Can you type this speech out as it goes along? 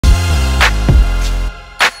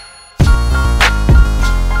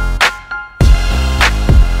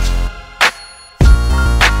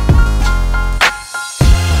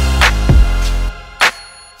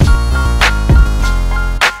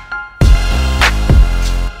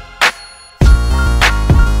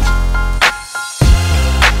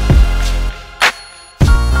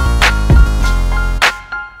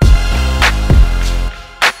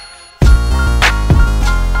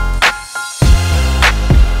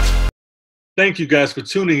Thank you guys for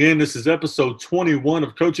tuning in. This is episode 21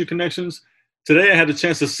 of Coaching Connections. Today I had the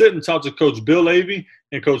chance to sit and talk to Coach Bill Avey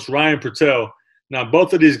and Coach Ryan Purtell. Now,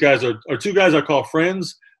 both of these guys are two guys I call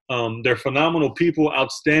friends. They're phenomenal people,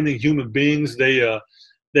 outstanding human beings. They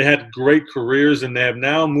had great careers, and they have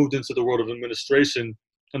now moved into the world of administration,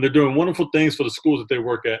 and they're doing wonderful things for the schools that they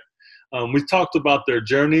work at. We talked about their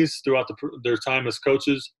journeys throughout their time as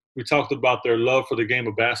coaches. We talked about their love for the game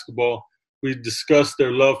of basketball. We discussed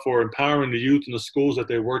their love for empowering the youth in the schools that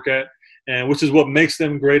they work at, and which is what makes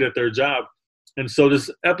them great at their job. And so this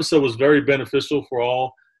episode was very beneficial for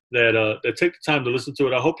all that take the time to listen to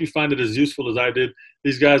it. I hope you find it as useful as I did.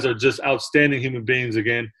 These guys are just outstanding human beings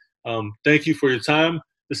again. Thank you for your time.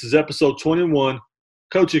 This is episode 21,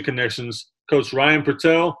 Coaching Connections. Coach Ryan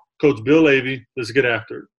Purtell, Coach Bill Avey. Let's get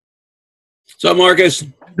after it. What's up, Marcus? How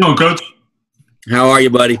you doing, Coach? How are you,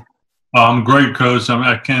 buddy? I'm great, Coach.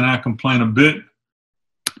 I cannot complain a bit.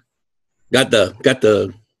 Got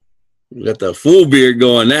the full beard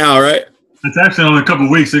going now, right? It's actually only a couple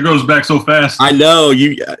of weeks. It goes back so fast. I know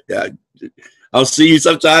you. I'll see you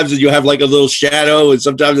sometimes, and you'll have like a little shadow, and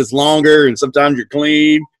sometimes it's longer, and sometimes you're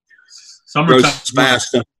clean. Summertime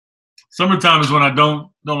fast. Summertime is when I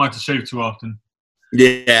don't like to shave too often.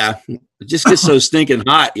 Yeah, it just gets so stinking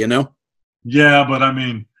hot, you know. Yeah, but I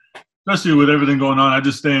mean, especially with everything going on, I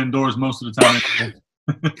just stay indoors most of the time.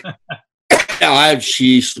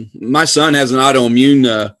 My son has an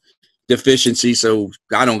autoimmune deficiency, so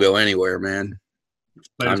I don't go anywhere, man.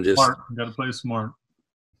 I'm just got to play smart.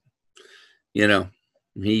 You know,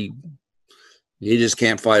 he just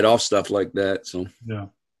can't fight off stuff like that. So yeah,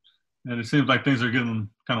 and it seems like things are getting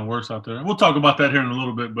kind of worse out there. And we'll talk about that here in a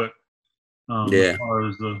little bit, but as far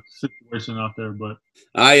as the situation out there, but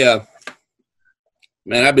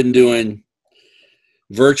man, I've been doing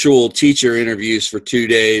virtual teacher interviews for 2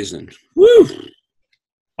 days, and woo!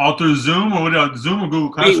 All through Zoom or without Zoom or Google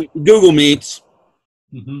Classroom? Google Meets.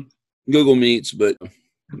 Mm-hmm. Google Meets, but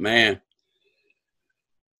man,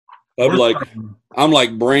 I'm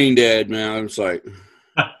like brain dead, man. I'm just like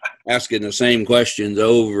asking the same questions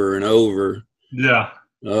over and over. Yeah.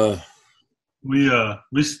 We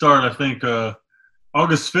start, I think,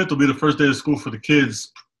 August 5th will be the first day of school for the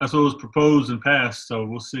kids. That's what was proposed and passed, so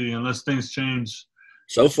we'll see unless things change.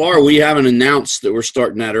 So far, we haven't announced that we're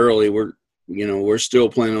starting that early. We're still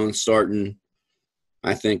planning on starting,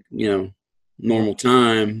 I think, normal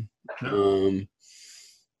time.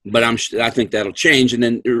 But I think that'll change, and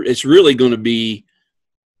then it's really going to be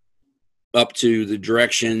up to the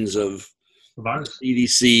directions of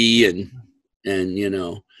CDC and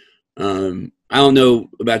I don't know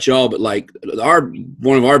about y'all, but like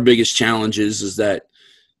one of our biggest challenges is that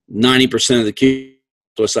 90% of the kids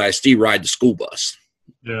with ISD ride the school bus.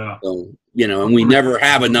 Yeah. So, and we never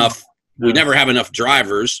have enough. We never have enough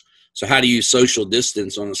drivers. So how do you social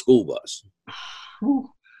distance on the school bus?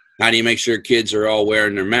 How do you make sure kids are all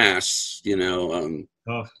wearing their masks? This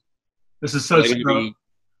is such.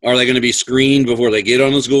 Are they going to be screened before they get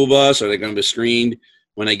on the school bus? Are they going to be screened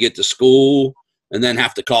when they get to school, and then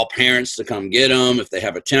have to call parents to come get them if they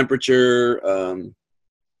have a temperature?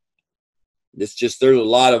 It's just there's a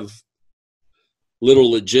lot of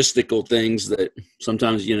little logistical things that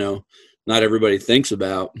sometimes not everybody thinks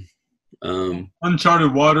about.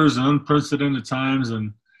 Uncharted waters and unprecedented times,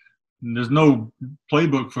 and there's no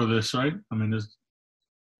playbook for this, right? I mean,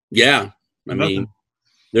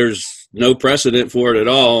 there's no precedent for it at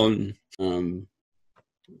all, and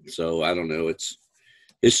so I don't know. It's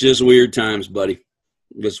just weird times, buddy.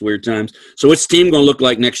 It's weird times. So what's the team going to look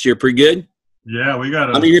like next year? Pretty good? Yeah, we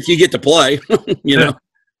got. If you get to play, know.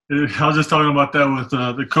 I was just talking about that with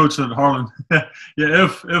the coach at Harlan. Yeah,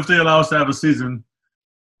 if they allow us to have a season.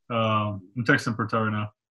 I'm texting Purtell right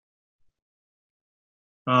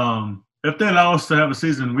now. If they allow us to have a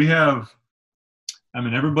season, we have,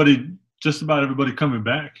 just about everybody coming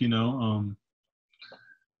back.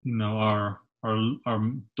 Our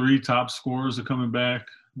 3 top scorers are coming back.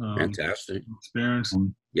 Fantastic experience.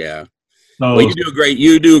 Yeah. So, well, you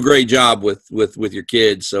do a great job with your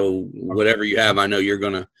kids. So whatever you have, I know you're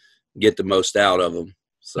gonna get the most out of them.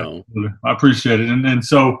 So I appreciate it, and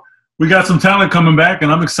so. We got some talent coming back, and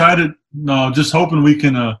I'm excited. Just hoping we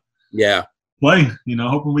can play.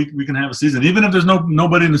 Hoping we can have a season, even if there's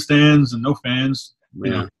nobody in the stands and no fans.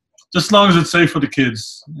 Yeah. Just as long as it's safe for the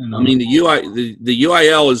kids. The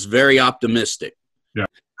UIL is very optimistic. Yeah.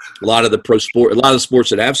 A lot of the sports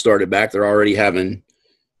that have started back, they're already having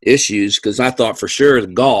issues, because I thought for sure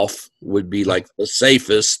golf would be like the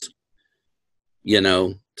safest,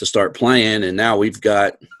 to start playing, and now we've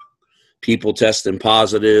got people testing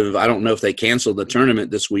positive. I don't know if they canceled the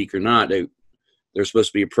tournament this week or not. there's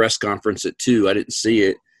supposed to be a press conference at 2. I didn't see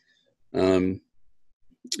it.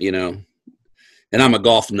 You know, and I'm a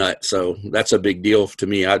golf nut, so that's a big deal to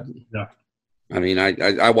me. I mean,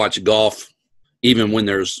 I watch golf even when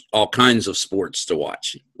there's all kinds of sports to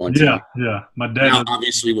watch on TV. Yeah. My dad. Now,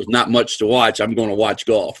 obviously, with not much to watch, I'm going to watch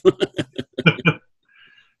golf.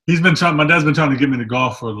 My dad's been trying to get me to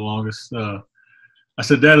golf for the longest. I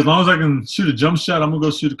said, Dad, as long as I can shoot a jump shot, I'm gonna go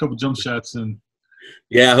shoot a couple jump shots. And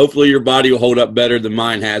yeah, hopefully your body will hold up better than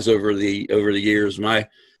mine has over the years. I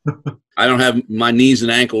don't have, my knees and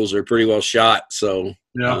ankles are pretty well shot. So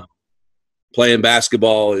playing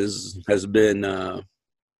basketball has been a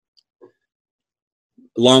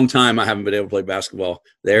long time. I haven't been able to play basketball.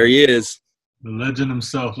 There he is, the legend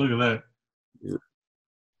himself. Look at that.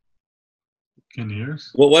 Can you hear us?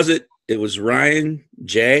 What was it? It was Ryan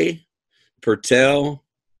J. Purtell,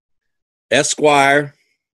 Esquire,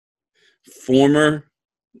 former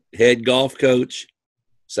head golf coach,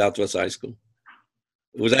 Southwest High School.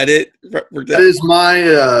 Was that it? That is my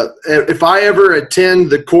if I ever attend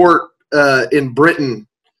the court in Britain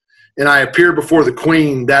and I appear before the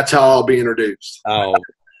Queen, that's how I'll be introduced. Oh,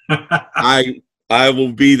 I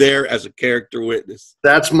will be there as a character witness.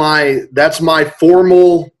 That's my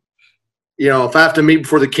formal. You know, if I have to meet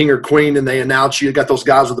before the king or queen and they announce you got those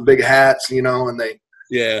guys with the big hats, you know, and they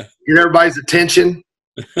get everybody's attention,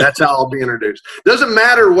 that's how I'll be introduced. Doesn't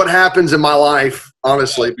matter what happens in my life,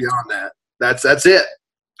 honestly, beyond that. That's it.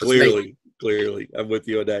 Clearly. I'm with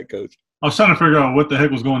you on that, Coach. I was trying to figure out what the heck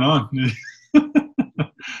was going on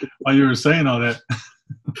while you were saying all that.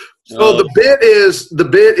 So the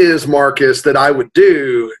bit is, Marcus, that I would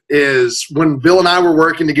do is when Bill and I were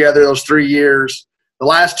working together those 3 years, the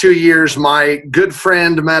last 2 years, my good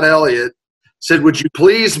friend Matt Elliott said, would you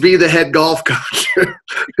please be the head golf coach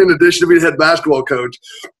in addition to being the head basketball coach?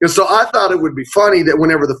 And so I thought it would be funny that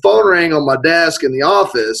whenever the phone rang on my desk in the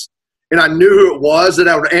office and I knew who it was, that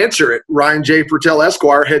I would answer it, Ryan J. Purtell,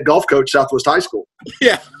 Esquire, head golf coach, Southwest High School.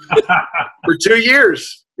 Yeah. For 2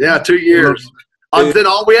 years. Yeah, 2 years. Then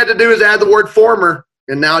all we had to do is add the word former,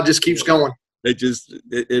 and now it just keeps going.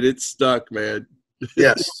 It's stuck, man.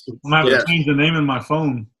 Yes. I'm going to have to change the name in my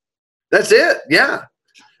phone. That's it, yeah.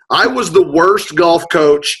 I was the worst golf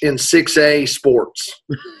coach in 6A sports.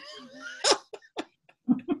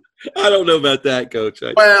 I don't know about that, Coach.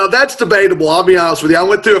 Well, that's debatable. I'll be honest with you. I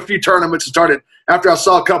went through a few tournaments and started – after I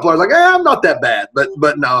saw a couple, I was like, I'm not that bad. But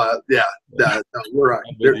no, no, you're right.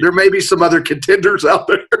 There may be some other contenders out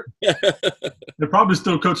there. They're probably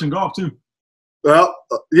still coaching golf too. Well,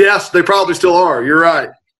 yes, they probably still are. You're right.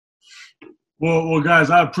 Well, guys,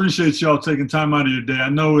 I appreciate y'all taking time out of your day. I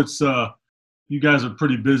know it's you guys are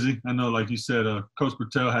pretty busy. I know, like you said, Coach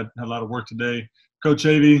Purtell had a lot of work today. Coach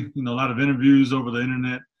Avey, a lot of interviews over the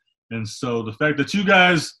internet. And so the fact that you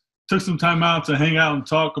guys took some time out to hang out and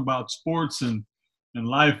talk about sports and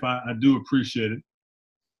life, I do appreciate it.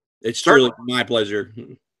 It's truly my pleasure.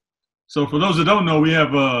 So for those that don't know, we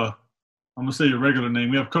have I'm going to say your regular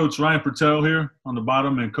name. We have Coach Ryan Purtell here on the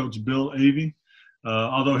bottom and Coach Bill Avey.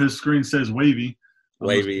 Although his screen says Wavy.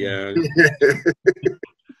 Wavy, yeah.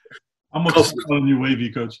 I'm going to calling you Wavy,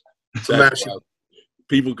 Coach.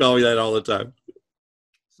 People call me that all the time.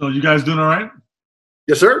 So you guys doing all right?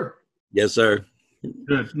 Yes, sir. Yes, sir.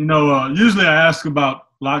 Good. Usually I ask about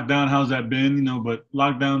lockdown. How's that been? But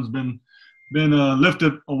lockdown's been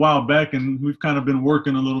lifted a while back, and we've kind of been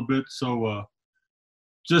working a little bit. So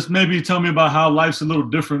just maybe tell me about how life's a little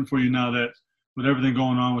different for you now that with everything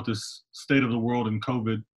going on with this state of the world and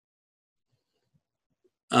COVID.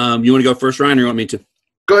 You want to go first, Ryan, or you want me to?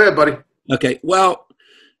 Go ahead, buddy. Okay. Well,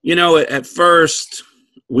 at first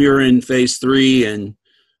we were in phase 3 and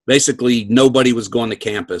basically nobody was going to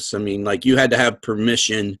campus. I mean, you had to have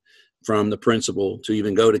permission from the principal to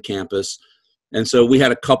even go to campus. And so we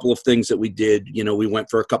had a couple of things that we did. We went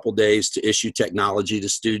for a couple of days to issue technology to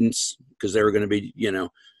students because they were going to be,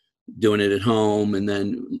 doing it at home. And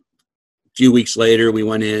then a few weeks later, we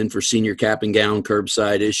went in for senior cap and gown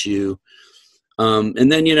curbside issue. And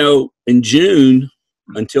then, in June,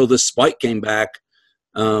 until this spike came back,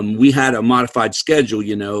 we had a modified schedule.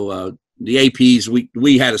 The APs,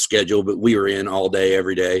 we had a schedule, but we were in all day,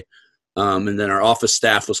 every day. And then our office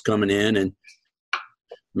staff was coming in, and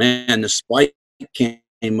man, the spike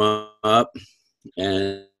came up,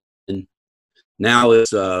 and now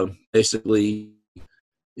it's basically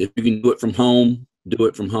if you can do it from home, do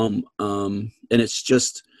it from home. And it's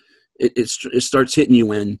just it starts hitting you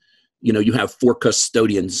when you have 4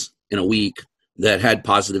 custodians in a week that had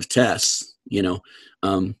positive tests,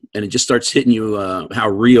 and it just starts hitting you how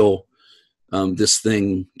real this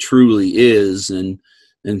thing truly is. And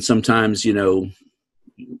sometimes, you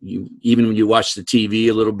even when you watch the TV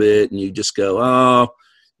a little bit and you just go, oh,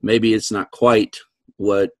 maybe it's not quite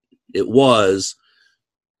what it was.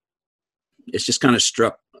 It's just kind of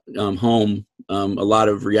struck home a lot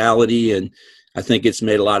of reality, and I think it's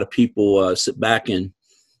made a lot of people sit back and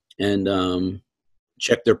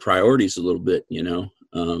check their priorities a little bit.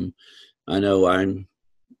 I know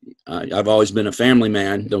I've always been a family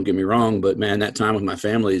man. Don't get me wrong, but man, that time with my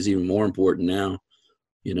family is even more important now.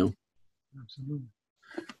 Absolutely.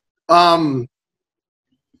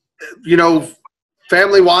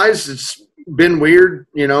 Family wise, it's been weird,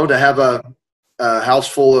 to have a house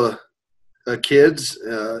full of kids.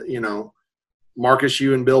 Marcus,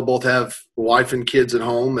 you and Bill both have a wife and kids at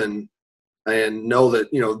home, and know that,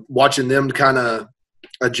 watching them kind of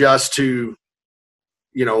adjust to,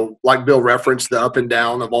 like Bill referenced, the up and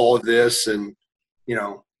down of all of this. And,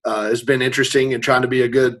 it's been interesting, and trying to be a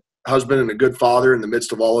good husband and a good father in the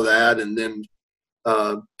midst of all of that. And then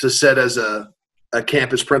to sit as a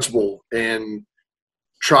campus principal and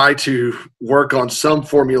try to work on some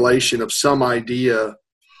formulation of some idea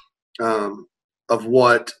of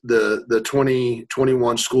what the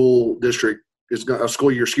 2021 school district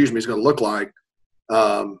school year, is going to look like.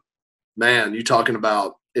 Man, you're talking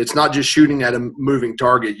about, it's not just shooting at a moving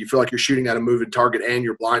target. You feel like you're shooting at a moving target and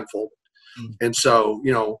you're blindfolded. Mm-hmm. And so,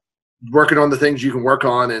 working on the things you can work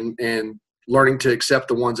on and learning to accept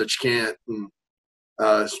the ones that you can't. And,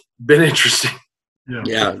 it's been interesting.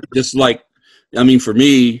 Yeah. Just like, for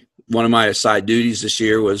me, one of my side duties this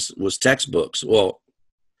year was textbooks. Well,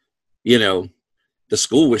 the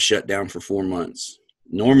school was shut down for 4 months.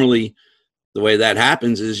 Normally, the way that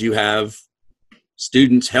happens is you have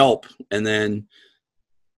students help. And then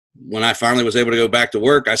when I finally was able to go back to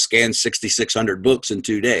work, I scanned 6,600 books in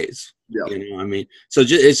 2 days. Yeah. So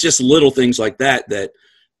it's just little things like that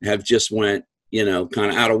have just went,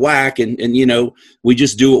 kind of out of whack. And we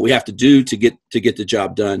just do what we have to do to get the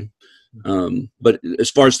job done. But as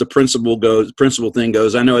far as the principal thing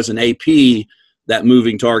goes, I know as an AP, that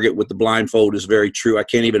moving target with the blindfold is very true. I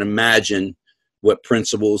can't even imagine what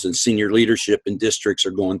principals and senior leadership in districts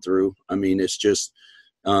are going through. It's just,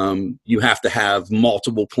 you have to have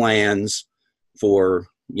multiple plans for,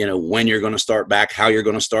 when you're going to start back, how you're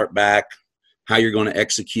going to start back, how you're going to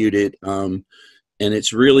execute it. And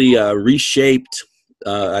it's really reshaped,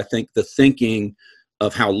 I think, the thinking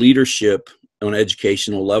of how leadership on an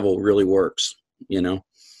educational level really works,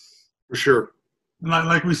 For sure.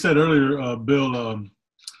 Like we said earlier, Bill,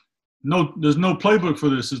 there's no playbook for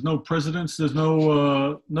this. There's no precedents. There's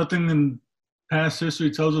no nothing in past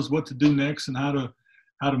history tells us what to do next and how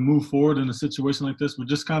to move forward in a situation like this. We're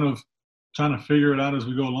just kind of trying to figure it out as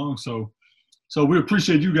we go along. So we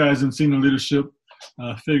appreciate you guys in senior leadership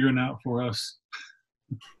figuring out for us.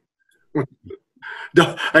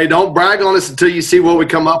 Don't brag on us until you see what we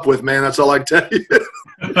come up with, man. That's all I tell you.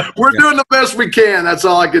 We're doing the best we can. That's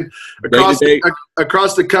all I can.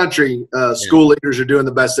 Across the country, school leaders are doing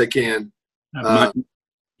the best they can.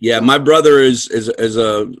 My brother is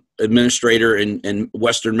a administrator in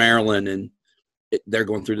Western Maryland, and they're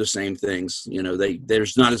going through the same things.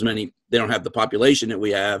 There's not as many. They don't have the population that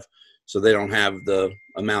we have, so they don't have the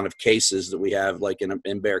amount of cases that we have, like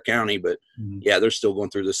in Bexar County. But yeah, they're still going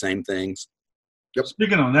through the same things. Yep.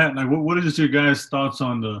 Speaking on that, like, what is your guys' thoughts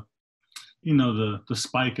on the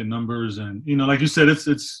spike in numbers? And like you said,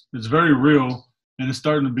 it's very real, and it's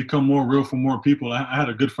starting to become more real for more people. I had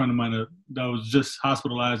a good friend of mine that was just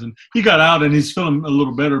hospitalized, and he got out and he's feeling a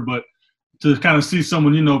little better. But to kind of see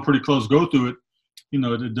someone pretty close go through it,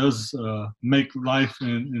 it does make life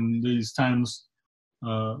in these times.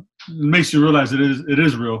 It makes you realize it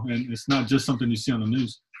is real, and it's not just something you see on the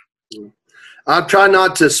news. I try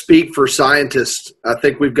not to speak for scientists. I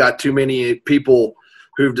think we've got too many people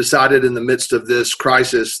who've decided in the midst of this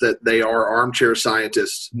crisis that they are armchair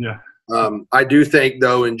scientists. Yeah. I do think,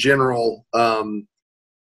 though, in general,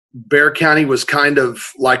 Bexar County was kind of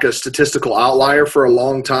like a statistical outlier for a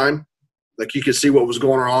long time. Like, you could see what was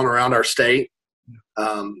going on around our state.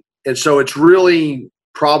 And so it's really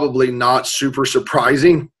probably not super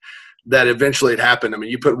surprising that eventually it happened.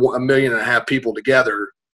 You put 1.5 million people together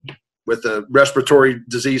with the respiratory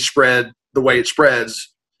disease spread the way it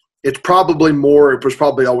spreads. It was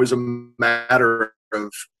probably always a matter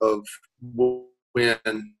of when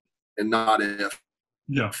and not if.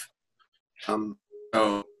 Yeah.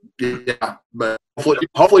 But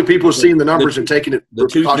hopefully people are seeing the numbers and taking it. The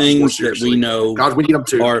two things that we know we need them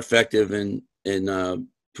to. Are effective in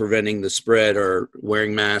preventing the spread are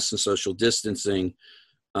wearing masks and social distancing.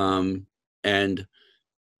 And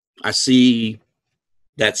I see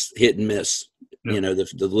that's hit and miss,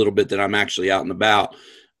 the little bit that I'm actually out and about.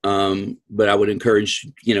 But I would encourage,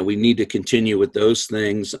 we need to continue with those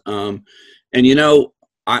things. And,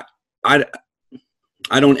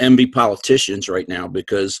 I don't envy politicians right now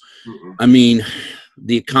because, I mean,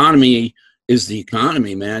 the economy is the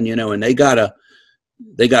economy, man, and they gotta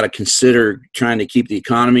consider trying to keep the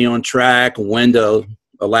economy on track, when to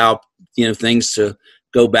allow, things to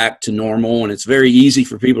go back to normal. And it's very easy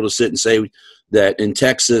for people to sit and say that in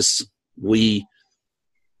Texas, we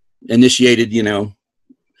initiated,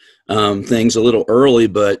 things a little early,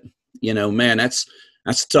 but, man, that's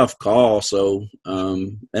a tough call. So,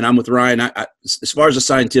 and I'm with Ryan. I, as far as the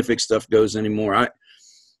scientific stuff goes anymore,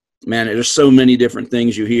 man, there's so many different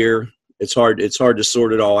things you hear. It's hard to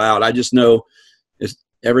sort it all out. I just know it's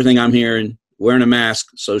everything I'm hearing, wearing a mask,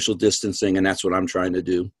 social distancing, and that's what I'm trying to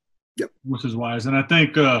do. Yep. Which is wise. And I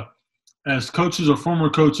think as coaches or former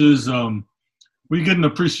coaches, we get an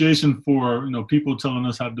appreciation for, people telling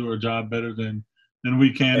us how to do our job better than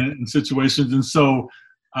we can in situations. And so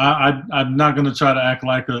I'm not going to try to act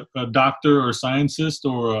like a doctor or a scientist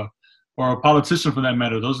or a politician for that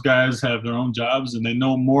matter. Those guys have their own jobs and they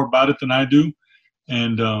know more about it than I do.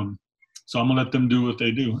 And so I'm going to let them do what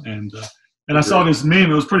they do. And I saw this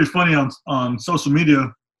meme. It was pretty funny on social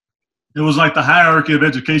media. It was like the hierarchy of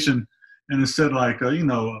education. And it said like,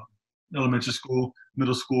 elementary school,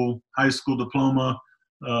 middle school, high school diploma,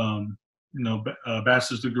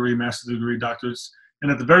 bachelor's degree, master's degree, doctorates.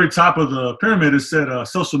 And at the very top of the pyramid, it said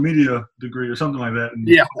social media degree or something like that. And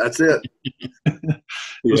yeah, that's it. It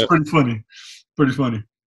was pretty funny. Pretty funny.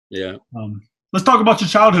 Yeah. Let's talk about your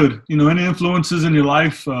childhood. Any influences in your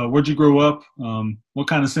life? Where'd you grow up? What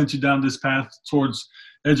kind of sent you down this path towards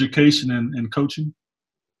education and coaching?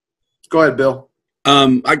 Go ahead, Bill.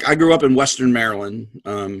 I grew up in Western Maryland,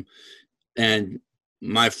 and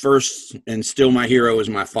my first and still my hero is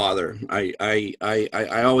my father. I've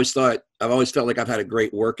always felt like I've had a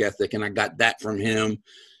great work ethic, and I got that from him,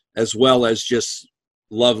 as well as just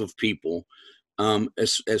love of people.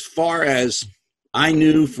 As far as I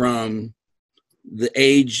knew from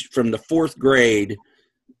the fourth grade,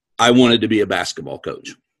 I wanted to be a basketball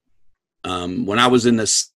coach. When I was in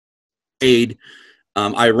the grade,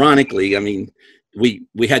 ironically, I mean,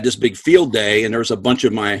 we had this big field day, and there was a bunch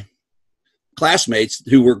of my classmates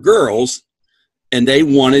who were girls, and they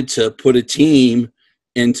wanted to put a team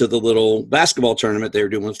into the little basketball tournament they were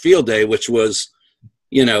doing with field day, which was,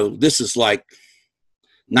 this is like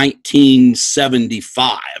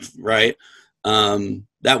 1975, right?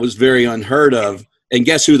 That was very unheard of. And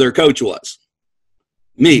guess who their coach was?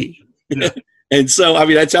 Me. Yeah. And so, I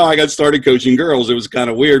mean, that's how I got started coaching girls. It was kind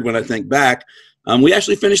of weird when I think back. We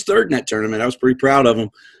actually finished third in that tournament. I was pretty proud of them.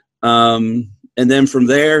 And then from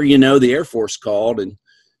there, the Air Force called, and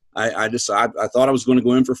I decided I thought I was going to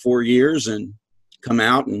go in for 4 years and come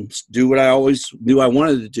out and do what I always knew I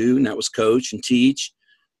wanted to do, and that was coach and teach.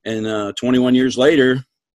 And 21 years later,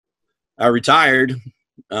 I retired.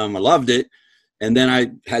 I loved it. And then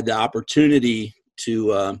I had the opportunity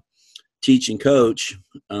to teach and coach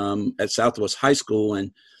at Southwest High School.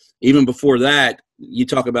 And even before that, you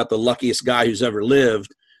talk about the luckiest guy who's ever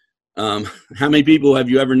lived. How many people have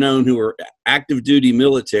you ever known who were active duty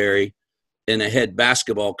military and a head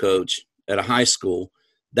basketball coach at a high school?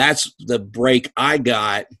 That's the break I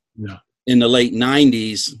got in the late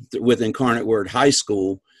 90s with Incarnate Word High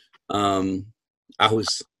School. I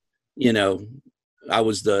was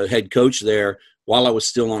the head coach there while I was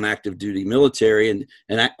still on active duty military. And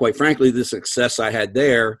that, quite frankly, the success I had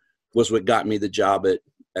there was what got me the job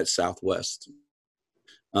at Southwest.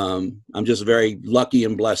 I'm just a very lucky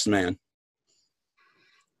and blessed man.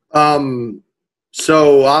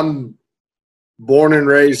 So I'm born and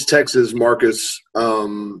raised Texas, Marcus.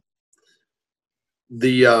 Not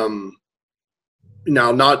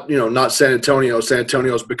San Antonio. San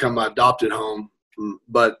Antonio's become my adopted home,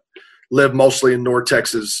 but live mostly in North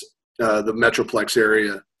Texas, the Metroplex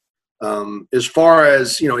area. As far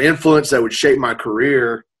as, influence that would shape my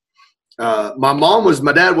career,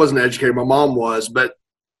 my dad wasn't an educator, my mom was, but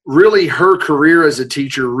really her career as a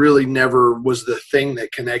teacher really never was the thing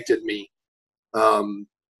that connected me.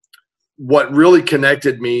 What really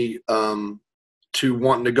connected me to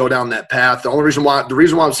wanting to go down that path, the reason why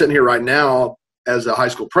I'm sitting here right now as a high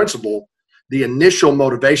school principal, the initial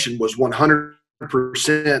motivation was 100%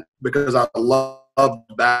 because I love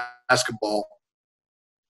basketball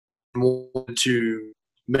and wanted to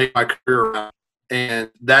make my career around. And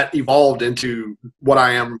that evolved into what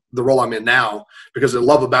I am, the role I'm in now, because the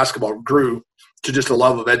love of basketball grew to just a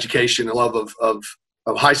love of education, a love of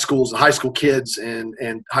high schools and high school kids and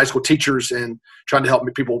high school teachers and trying to help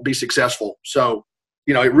people be successful. So,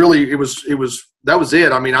 that was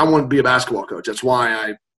it. I mean, I wanted to be a basketball coach. That's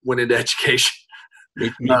why went into education. Me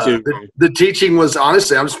too. The teaching was,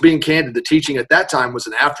 honestly, I'm just being candid. The teaching at that time was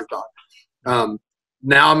an afterthought.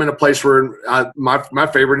 Now I'm in a place where my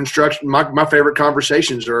favorite instruction, my favorite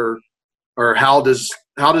conversations are how does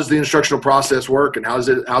the instructional process work, and how's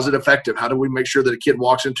it effective? How do we make sure that a kid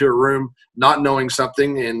walks into a room not knowing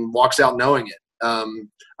something and walks out knowing it? I'm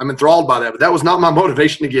enthralled by that, but that was not my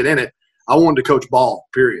motivation to get in it. I wanted to coach ball,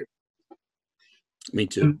 period. Me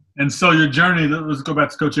too. And so your journey, let's go back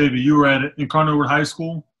to Coach Avey. You were at Incarnate Word High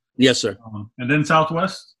School? Yes, sir. And then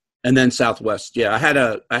Southwest? And then Southwest, yeah. I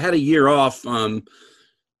had a year off.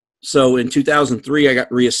 So in 2003, I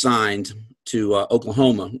got reassigned to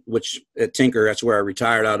Oklahoma, which at Tinker, that's where I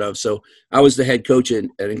retired out of. So I was the head coach at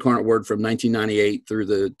Incarnate Word from 1998 through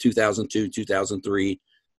the 2002-2003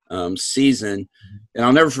 season. And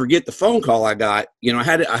I'll never forget the phone call I got. You know, I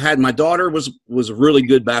had my daughter was a really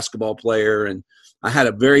good basketball player, and I had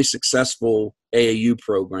a very successful AAU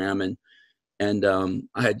program, and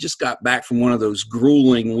I had just got back from one of those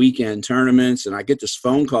grueling weekend tournaments, and I get this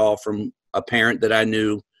phone call from a parent that I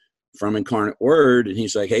knew from Incarnate Word, and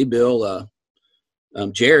he's like, "Hey, Bill,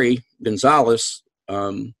 Jerry Gonzalez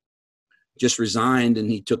just resigned, and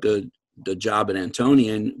he took the job at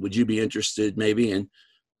Antonian. Would you be interested maybe in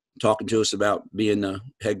talking to us about being the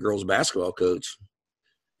head girls basketball coach?"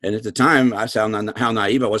 And at the time, I saw how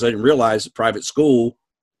naive I was. I didn't realize at private school,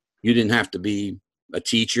 you didn't have to be a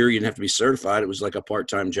teacher. You didn't have to be certified. It was like a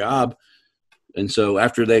part-time job. And so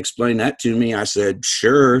after they explained that to me, I said,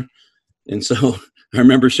 sure. And so I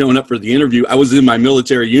remember showing up for the interview. I was in my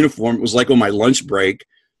military uniform. It was like on my lunch break.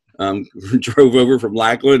 Drove over from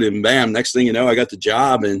Lackland, and bam, next thing you know, I got the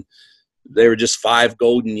job. And they were just 5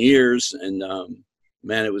 golden years. And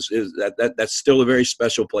man, that's still a very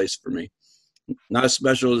special place for me. Not as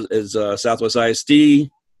special as Southwest ISD,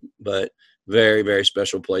 but very, very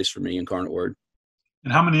special place for me, Incarnate Word.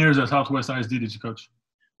 And how many years at Southwest ISD did you coach?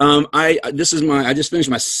 I just finished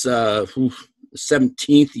my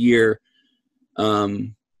 17th year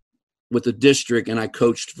with the district, and I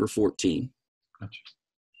coached for 14. Gotcha.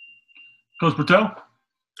 Coach Purtell?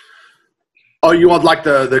 Oh, you want like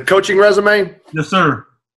the coaching resume? Yes, sir.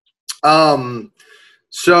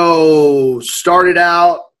 So started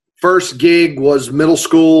out, first gig was middle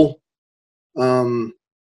school, and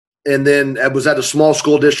then I was at a small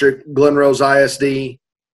school district, Glen Rose ISD,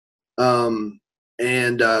 but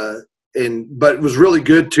it was really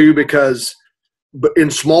good too because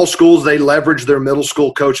in small schools they leverage their middle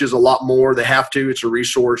school coaches a lot more. They have to; it's a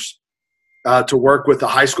resource to work with the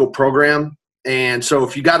high school program. And so,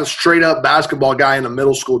 if you got a straight up basketball guy in a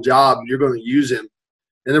middle school job, you're going to use him.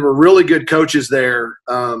 And there were really good coaches there.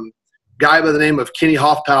 Guy by the name of Kenny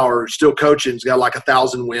Hoffpower, still coaching, he's got like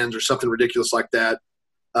 1,000 wins or something ridiculous like that,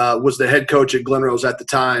 was the head coach at Glen Rose at the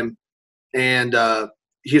time. And as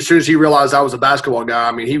soon as he realized I was a basketball guy,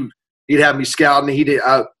 I mean, he'd have me scouting. He did.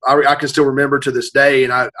 I can still remember to this day,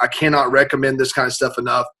 and I cannot recommend this kind of stuff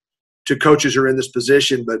enough to coaches who are in this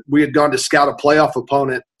position. But we had gone to scout a playoff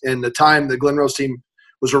opponent, and the time the Glen Rose team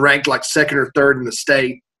was ranked like 2nd or 3rd in the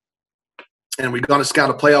state. And we'd gone to scout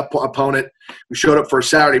a playoff opponent. We showed up for a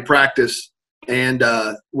Saturday practice, and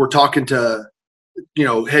we're talking to,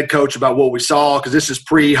 head coach about what we saw, because this is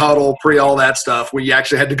pre-huddle, pre-all that stuff. We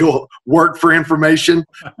actually had to go work for information.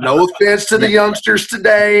 No offense to the youngsters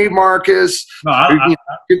today, Marcus. No, I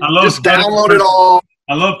love just download it all.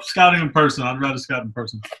 I love scouting in person. I'd rather scout in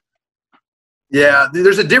person. Yeah,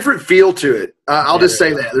 there's a different feel to it. I'll just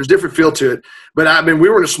say that. There's a different feel to it. But, I mean, we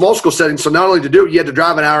were in a small school setting, so not only to do it, you had to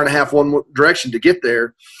drive an hour and a half one direction to get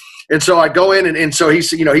there. And so I go in, and so he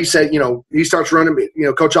said, he starts running me,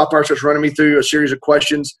 Coach Hoffpower starts running me through a series of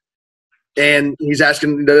questions. And he's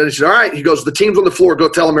asking, he said, all right. He goes, the team's on the floor. Go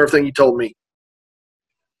tell them everything you told me.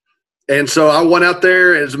 And so I went out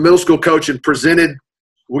there as a middle school coach and presented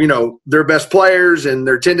their best players and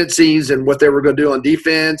their tendencies and what they were going to do on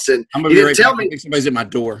defense. And I'm going to be tell me somebody's at my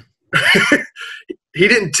door. He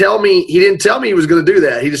didn't tell me he was going to do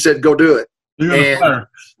that. He just said, go do it.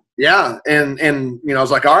 Yeah. And I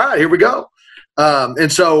was like, all right, here we go. And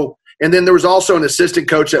then there was also an assistant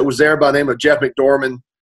coach that was there by the name of Jeff McDorman,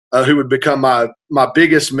 who would become my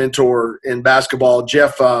biggest mentor in basketball.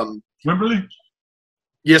 Jeff. Wimberly?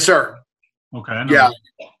 Yes, sir. Okay. I know.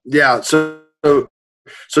 Yeah. So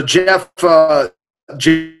Jeff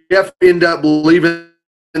ended up leaving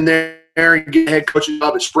there and getting a head coaching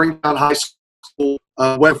job at Springtown High School,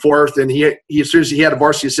 went forth, and he as soon as he had a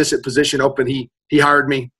varsity assistant position open, he hired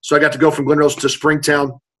me. So I got to go from Glen Rose to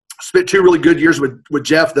Springtown. Spent 2 really good years with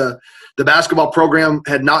Jeff. The basketball program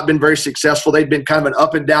had not been very successful. They'd been kind of an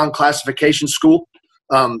up and down classification school,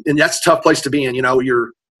 and that's a tough place to be in.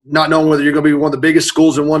 You're not knowing whether you're going to be one of the biggest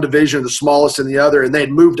schools in one division or the smallest in the other. And they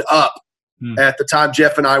had moved up at the time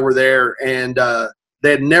Jeff and I were there, and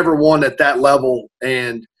they had never won at that level.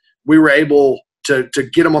 And we were able to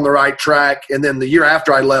get them on the right track. And then the year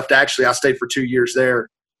after I left, actually, I stayed for 2 years there.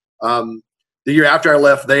 The year after I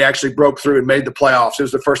left, they actually broke through and made the playoffs. It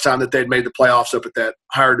was the first time that they'd made the playoffs up at that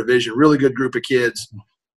higher division. Really good group of kids.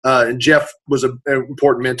 And Jeff was an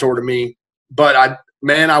important mentor to me. But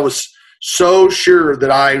I was so sure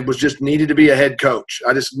that I was just needed to be a head coach.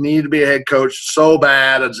 I just needed to be a head coach so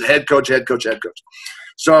bad. I was a head coach.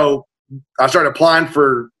 So I started applying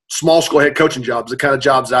for small school head coaching jobs, the kind of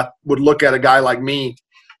jobs that I would look at a guy like me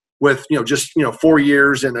with, just 4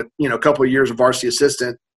 years and a couple of years of varsity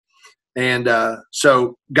assistant. And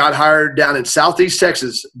so got hired down in Southeast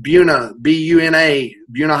Texas, Buna, B-U-N-A,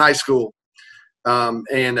 Buna High School.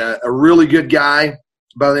 And a really good guy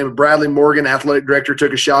by the name of Bradley Morgan, athletic director,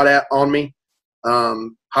 took a shot on me,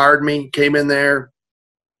 hired me, came in there.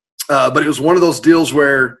 But it was one of those deals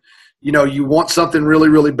where, you want something really,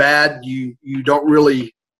 really bad. You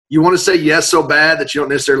want to say yes so bad that you don't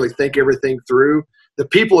necessarily think everything through. The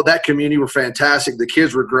people at that community were fantastic. The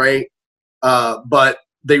kids were great. But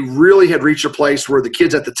they really had reached a place where the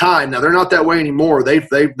kids at the time, now they're not that way anymore.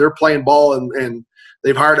 They're playing ball and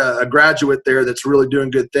they've hired a graduate there that's really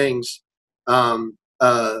doing good things.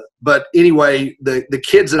 But anyway, the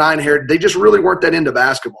kids that I inherited, they just really weren't that into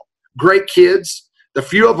basketball. Great kids. The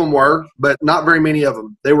few of them were, but not very many of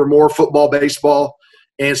them. They were more football, baseball.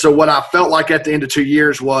 And so what I felt like at the end of 2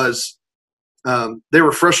 years was they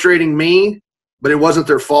were frustrating me, but it wasn't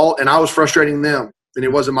their fault. And I was frustrating them, and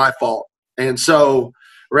it wasn't my fault. And so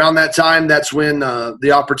around that time, that's when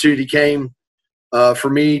the opportunity came for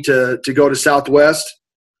me to go to Southwest.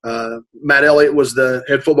 Matt Elliott was the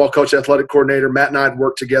head football coach, athletic coordinator. Matt and I had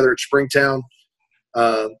worked together at Springtown.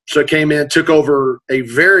 So I came in, took over a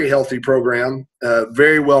very healthy program,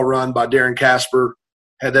 very well run by Darren Casper,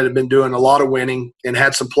 that had been doing a lot of winning and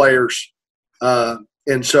had some players.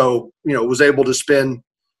 And so, was able to spend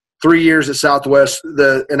 3 years at Southwest.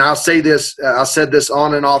 And I'll say this, I said this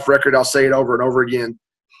on and off record, I'll say it over and over again.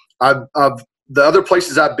 The other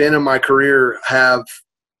places I've been in my career have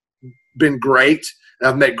been great.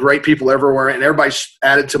 I've met great people everywhere, and everybody's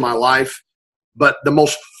added to my life. But the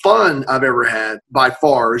most fun I've ever had by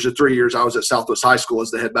far is the 3 years I was at Southwest High School as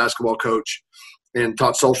the head basketball coach and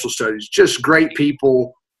taught social studies. Just great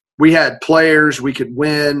people. We had players. We could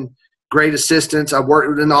win. Great assistants. I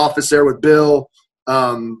worked in the office there with Bill.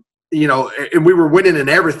 And we were winning in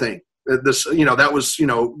everything. That was,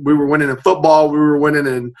 we were winning in football. We were winning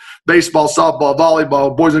in baseball, softball,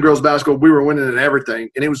 volleyball, boys and girls basketball. We were winning in everything.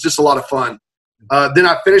 And it was just a lot of fun. Then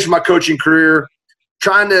I finished my coaching career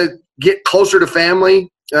trying to get closer to family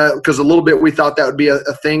because a little bit we thought that would be a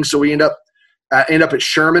thing. So we end up at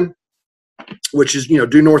Sherman, which is,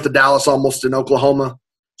 due north of Dallas, almost in Oklahoma.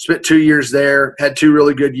 Spent 2 years there, had 2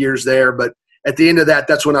 really good years there. But at the end of that,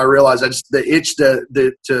 that's when I realized the itch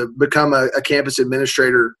to become a campus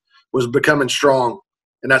administrator was becoming strong.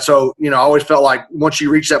 And that's so, I always felt like once you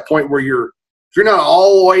reach that point where if you're not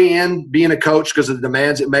all the way in being a coach because of the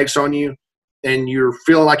demands it makes on you, and you're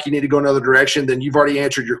feeling like you need to go another direction, then you've already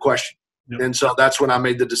answered your question. Yep. And so that's when I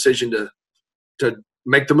made the decision to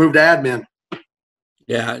make the move to admin.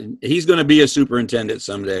 Yeah, he's going to be a superintendent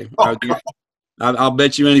someday. Oh, I'll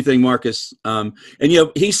bet you anything, Marcus. And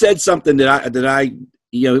he said something that I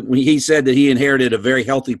when he said that he inherited a very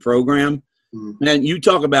healthy program. Mm-hmm. And you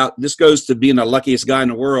talk about this goes to being the luckiest guy in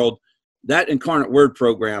the world. That Incarnate Word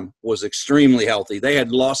program was extremely healthy. They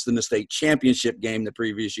had lost in the state championship game the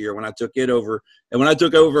previous year when I took it over. And when I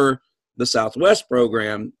took over the Southwest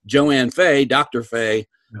program, Joanne Fay, Dr. Fay,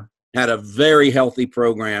 had a very healthy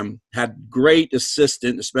program, had great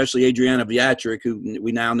assistant, especially Adriana Beatrick, who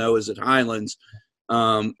we now know is at Highlands.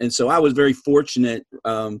 And so I was very fortunate,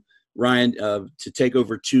 Ryan, to take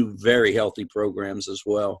over 2 very healthy programs as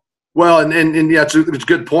well. Well, and yeah, it's a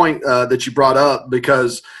good point that you brought up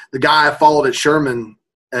because the guy I followed at Sherman,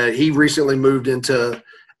 he recently moved into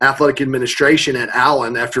athletic administration at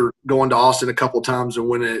Allen after going to Austin a couple of times and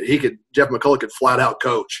when Jeff McCullough could flat out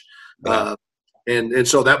coach. Wow. And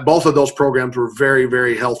so that both of those programs were very,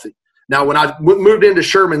 very healthy. Now, when I moved into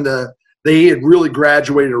Sherman, they had really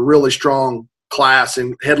graduated a really strong class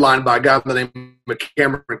and headlined by a guy by the name of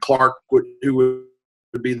Cameron Clark, who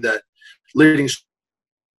would be the leading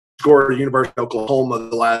scorer at the University of Oklahoma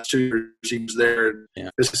the last 2 years he was there. Yeah.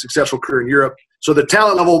 It's a successful career in Europe. So the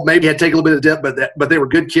talent level maybe had taken a little bit of dip, but they were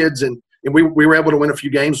good kids, and we were able to win a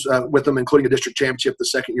few games with them, including a district championship the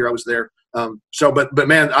second year I was there. But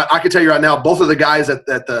man, I can tell you right now, both of the guys at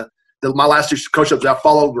the my last 2 coach-ups that I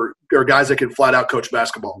followed are guys that can flat out coach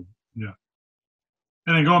basketball. Yeah.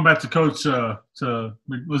 And then going back to coach,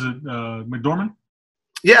 was it McDormand?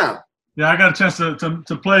 Yeah. Yeah, I got a chance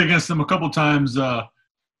to play against them a couple times.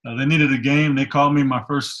 They needed a game. They called me my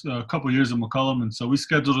first couple years at McCollum, and so we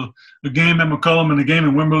scheduled a game at McCollum and a game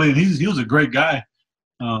in Wimberley, and he was a great guy.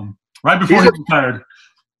 Right before he retired.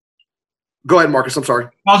 Go ahead, Marcus. I'm sorry.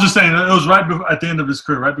 I was just saying, it was right at the end of his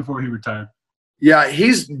career, right before he retired. Yeah,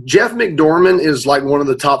 Jeff McDormand is like one of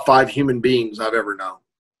the top 5 human beings I've ever known.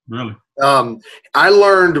 Really? I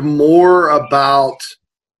learned more about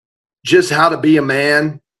just how to be a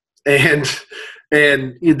man and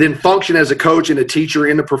then function as a coach and a teacher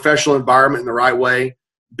in the professional environment in the right way.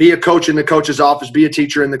 Be a coach in the coach's office, be a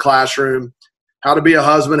teacher in the classroom, how to be a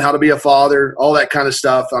husband, how to be a father, all that kind of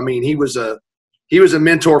stuff. I mean, he was a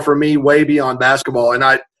mentor for me way beyond basketball. And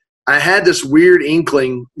I had this weird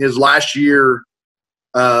inkling his last year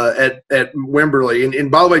at Wimberley.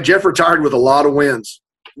 And by the way, Jeff retired with a lot of wins.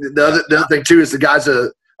 The other thing, too, is the guy's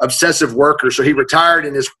a obsessive worker. So he retired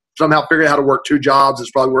and has somehow figured out how to work 2 jobs. Is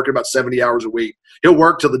probably working about 70 hours a week. He'll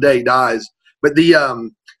work till the day he dies. But I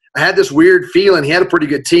had this weird feeling. He had a pretty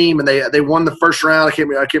good team, and they won the first round. I can't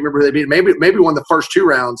remember who they beat. Maybe won the first 2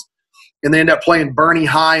 rounds, and they ended up playing Bernie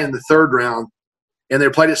High in the 3rd round. And they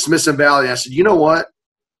played at Smithson Valley. I said, you know what?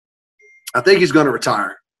 I think he's going to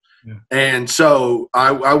retire. Yeah. And so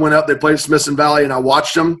I went up. They played at Smithson Valley, and I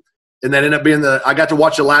watched him. And that ended up being I got to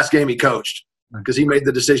watch the last game he coached because he made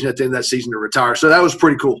the decision at the end of that season to retire. So that was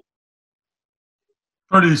pretty cool.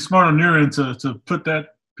 Pretty smart on your end to put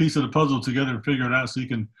that piece of the puzzle together and figure it out so you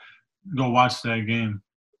can go watch that game.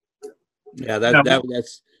 Yeah,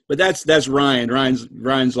 that's Ryan.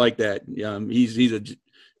 Ryan's like that.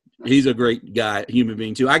 He's a great guy, human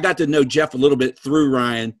being too. I got to know Jeff a little bit through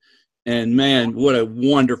Ryan, and man, what a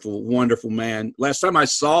wonderful, wonderful man. Last time I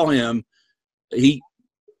saw him, he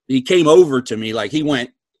came over to me, like he went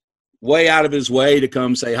way out of his way to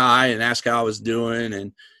come say hi and ask how I was doing.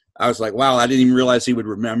 And I was like, wow, I didn't even realize he would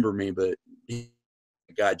remember me, but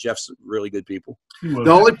God, Jeff's really good people.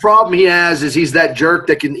 The only problem he has is he's that jerk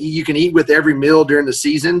that you can eat with every meal during the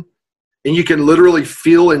season, and you can literally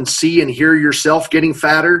feel and see and hear yourself getting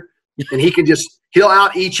fatter, and he'll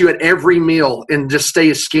out eat you at every meal and just stay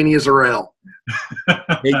as skinny as a rail.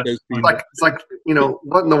 It's like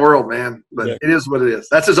what in the world, man? But yeah. It is what it is.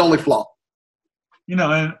 That's his only flaw. And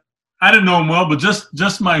I didn't know him well, but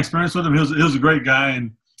just my experience with him, he was a great guy.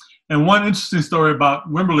 And one interesting story about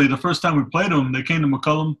Wimberley, the first time we played them, they came to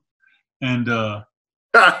McCollum, and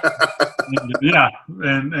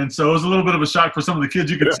and so it was a little bit of a shock for some of the kids.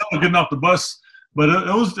 You could tell getting off the bus, but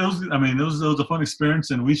it was a fun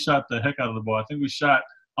experience, and we shot the heck out of the ball. I think we shot,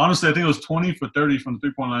 honestly, I think it was 20 for 30 from the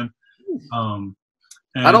 3-point line.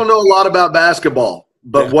 I don't know a lot about basketball,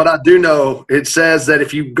 but what I do know, it says that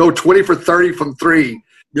if you go 20 for 30 from 3,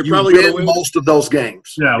 you probably win most of those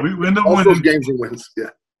games. Yeah, we end up winning. Most of those games are wins,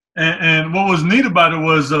 yeah. And what was neat about it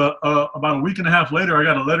was about a week and a half later, I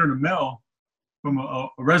got a letter in the mail from a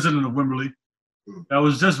resident of Wimberley. That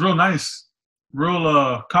was just real nice,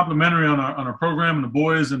 real complimentary on our program and the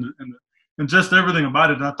boys and just everything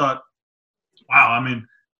about it. And I thought, wow, I mean,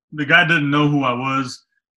 the guy didn't know who I was.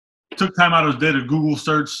 Took time out of his day to Google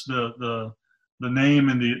search the name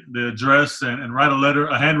and the address and write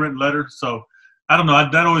a handwritten letter. So I don't know,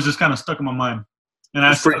 that always just kind of stuck in my mind. And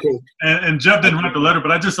that's pretty cool. And Jeff didn't write the letter,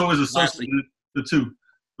 but I just always associated the two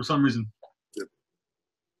for some reason. Yep.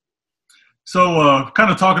 So kind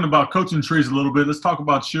of talking about coaching trees a little bit, let's talk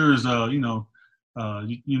about yours. You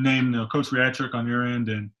named Coach Riatrick on your end,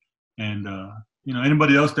 and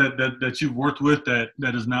anybody else that you've worked with that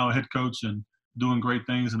is now a head coach and doing great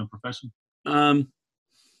things in the profession.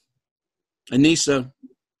 Anissa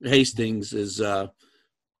Hastings is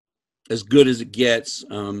as good as it gets.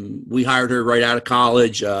 We hired her right out of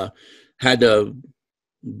college. Had a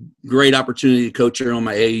great opportunity to coach her on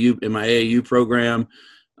my AAU program.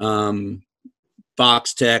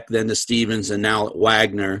 Fox Tech, then to Stevens, and now at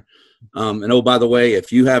Wagner. And oh, by the way,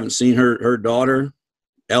 if you haven't seen her daughter,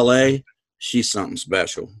 LA, she's something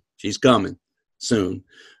special. She's coming soon.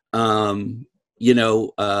 Ryan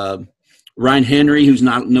Henry, who's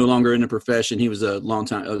no longer in the profession, he was a long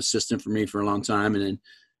time assistant for me for a long time, and then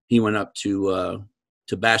he went up to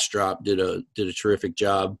Bastrop, did a terrific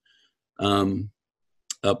job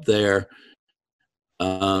up there.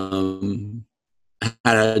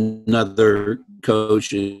 Had another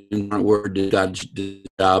coach in Word that got the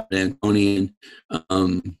job in Antonian.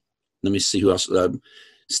 Let me see who else.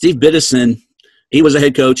 Steve Biddison, he was a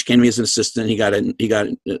head coach, came to me as an assistant. He got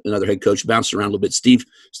another head coach, bounced around a little bit. Steve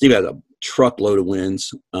had a truckload of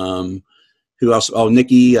wins. who else? Oh,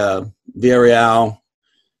 Nikki Villarreal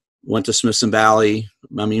went to Smithson Valley.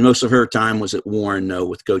 I mean, most of her time was at Warren, though,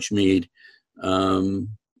 with Coach Meade. And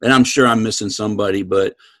I'm sure I'm missing somebody,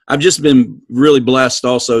 but I've just been really blessed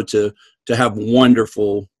also to have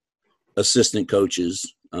wonderful assistant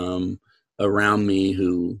coaches around me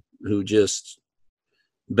who just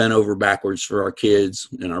bent over backwards for our kids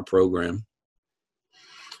and our program.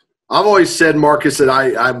 I've always said, Marcus, that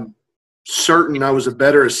I'm certain I was a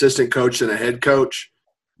better assistant coach than a head coach,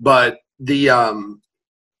 but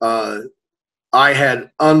I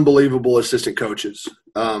had unbelievable assistant coaches.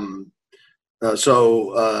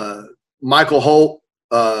 So Michael Holt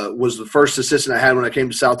was the first assistant I had when I came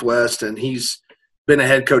to Southwest, and he's been a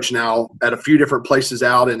head coach now at a few different places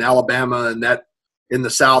out in Alabama, and that in the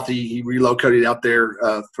South. He relocated out there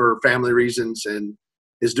for family reasons and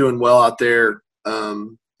is doing well out there.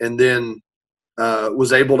 And then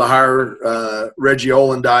was able to hire Reggie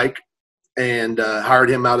Olendike and hired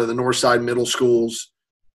him out of the Northside Middle Schools.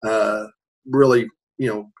 Really,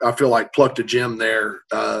 I feel like plucked a gem there.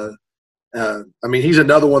 I mean, he's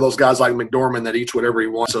another one of those guys like McDormand that eats whatever he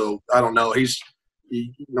wants. So I don't know.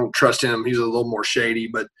 You don't trust him. He's a little more shady.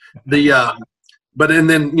 But and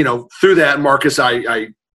then through that, Marcus, I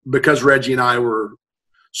because Reggie and I were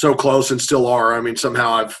so close and still are. I mean,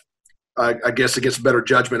 somehow I guess against better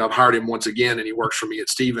judgment, I've hired him once again, and he works for me at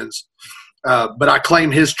Stevens. But I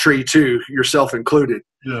claim his tree too, yourself included.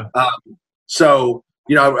 Yeah. So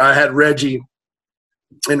I had Reggie,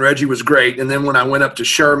 and Reggie was great. And then when I went up to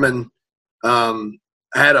Sherman, I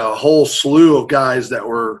had a whole slew of guys that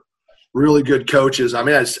were really good coaches. I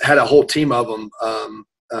mean, I had a whole team of them.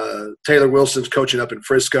 Taylor Wilson's coaching up in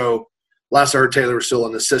Frisco. Last I heard, Taylor was still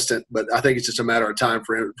an assistant, but I think it's just a matter of time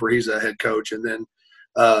for he's a head coach. And then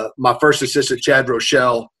my first assistant, Chad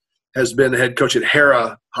Rochelle, has been the head coach at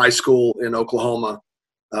Hera High School in Oklahoma,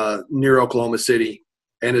 near Oklahoma City,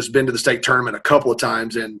 and has been to the state tournament a couple of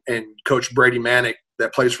times, and Coach Brady Manick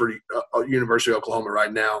that plays for University of Oklahoma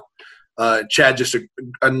right now. Chad, just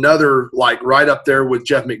another, like, right up there with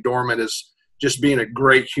Jeff McDormand, is just being a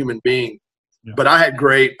great human being. Yeah. But I had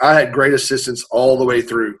great assistants all the way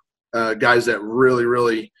through, guys that really,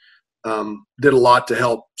 really did a lot to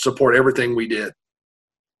help support everything we did.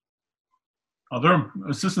 Their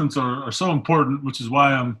assistants are so important, which is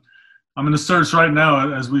why I'm in the search right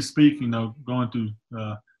now as we speak. Going through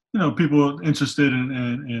people interested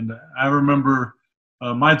in I remember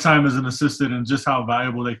my time as an assistant and just how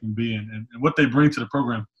valuable they can be and what they bring to the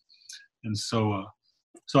program. And so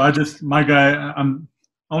I'm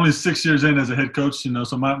only 6 years in as a head coach.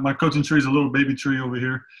 So my coaching tree is a little baby tree over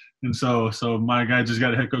here, and so my guy just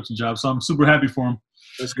got a head coaching job. So I'm super happy for him.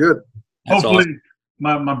 That's good. Hopefully. Awesome.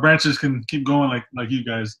 My branches can keep going like you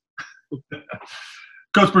guys.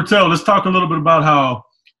 Coach Purtell, let's talk a little bit about how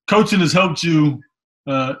coaching has helped you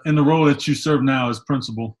in the role that you serve now as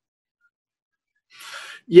principal.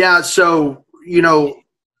 Yeah, so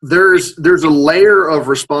there's a layer of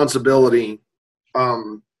responsibility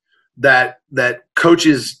that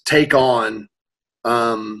coaches take on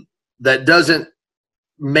that doesn't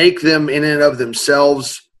make them in and of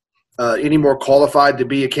themselves any more qualified to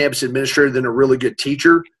be a campus administrator than a really good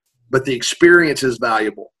teacher, but the experience is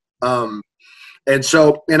valuable. And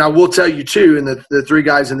I will tell you too, and the three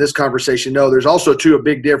guys in this conversation know, there's also too a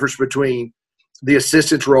big difference between the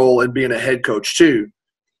assistant role and being a head coach too.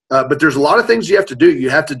 But there's a lot of things you have to do. You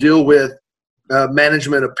have to deal with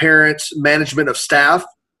management of parents, management of staff.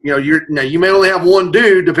 You may only have one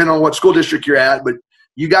dude, depending on what school district you're at, but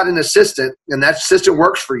you got an assistant, and that assistant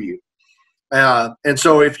works for you. And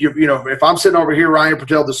so if I'm sitting over here, Ryan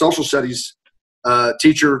Purtell, the social studies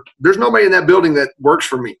teacher, there's nobody in that building that works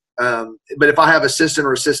for me. But if I have assistant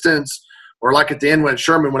or assistants, or like at the end when at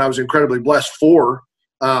Sherman, when I was incredibly blessed,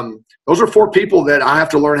 those are 4 people that I have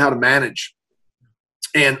to learn how to manage.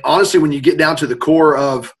 And honestly, when you get down to the core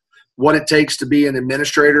of what it takes to be an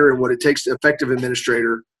administrator and what it takes to effective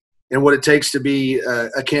administrator and what it takes to be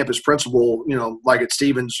a campus principal, like at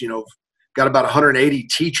Stevens, got about 180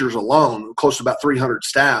 teachers alone, close to about 300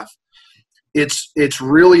 staff. It's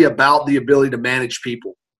really about the ability to manage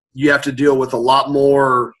people. You have to deal with a lot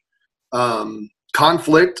more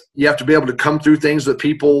conflict. You have to be able to come through things with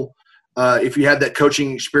people. If you had that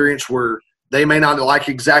coaching experience where they may not like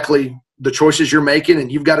exactly the choices you're making,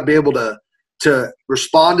 and you've got to be able to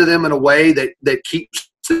respond to them in a way that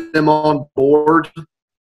keeps them on board.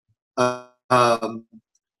 And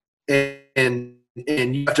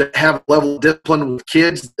you have to have a level of discipline with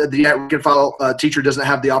kids. The rank and file teacher doesn't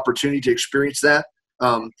have the opportunity to experience that.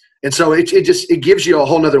 And so it gives you a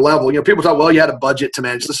whole nother level. People talk, well, you had a budget to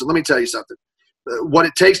manage. Listen, let me tell you something. what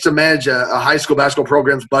it takes to manage a high school basketball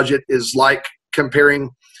program's budget is like comparing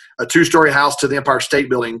a 2-story house to the Empire State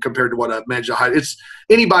Building compared to what a manage a high. It's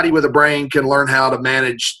anybody with a brain can learn how to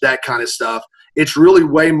manage that kind of stuff. It's really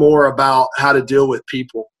way more about how to deal with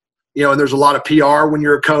people. And there's a lot of PR when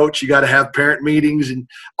you're a coach. You got to have parent meetings, and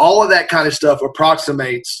all of that kind of stuff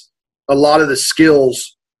approximates a lot of the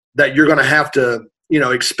skills that you're going to have to,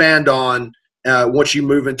 expand on once you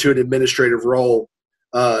move into an administrative role.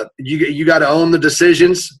 You got to own the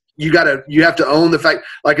decisions. You have to own the fact,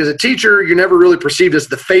 like as a teacher, you're never really perceived as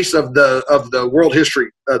the face of the world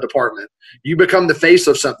history department. You become the face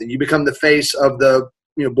of something. You become the face of the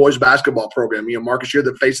boys basketball program. Marcus, you're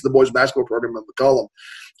the face of the boys basketball program at McCollum.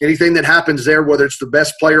 Anything that happens there, whether it's the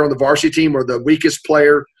best player on the varsity team or the weakest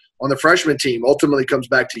player on the freshman team, ultimately comes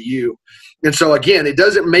back to you. And so again, it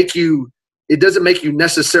doesn't make you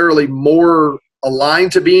necessarily more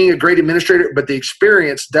aligned to being a great administrator, but the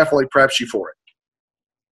experience definitely preps you for it.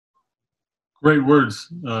 Great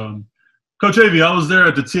words. Coach Avey, I was there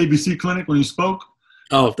at the TABC clinic when you spoke.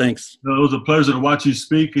 Oh, thanks. It was a pleasure to watch you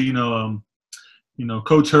speak.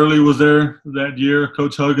 Coach Hurley was there that year,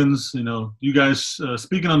 Coach Huggins, you guys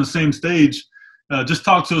speaking on the same stage. Just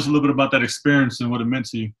talk to us a little bit about that experience and what it meant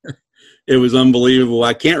to you. It was unbelievable.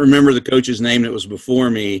 I can't remember the coach's name that was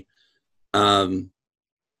before me,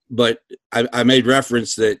 but I made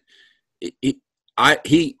reference that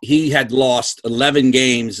he had lost 11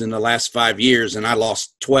 games in the last 5 years, and I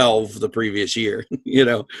lost 12 the previous year,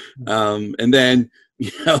 and then,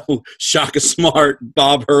 Shaka Smart,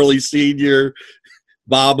 Bob Hurley Sr.,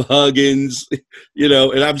 Bob Huggins,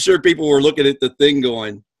 and I'm sure people were looking at the thing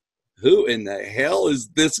going, who in the hell is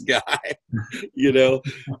this guy?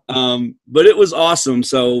 But it was awesome.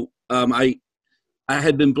 So I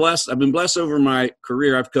had been blessed. I've been blessed over my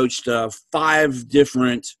career. I've coached 5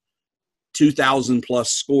 different 2,000 plus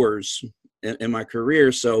scores in my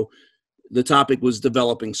career. So the topic was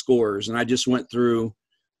developing scores. And I just went through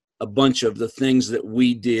a bunch of the things that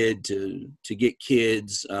we did to get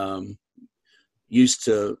kids used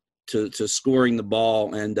to scoring the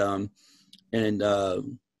ball.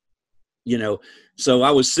 So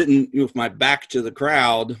I was sitting with my back to the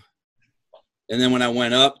crowd. And then when I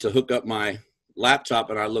went up to hook up my laptop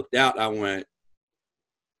and I looked out, I went,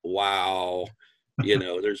 wow,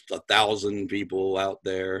 there's 1,000 people out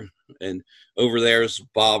there. And over there's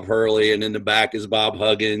Bob Hurley, and in the back is Bob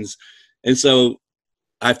Huggins. And so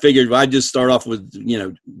I figured I'd just start off with,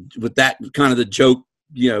 with that kind of the joke,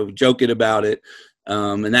 joking about it.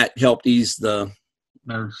 And that helped ease the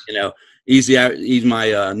nerves, ease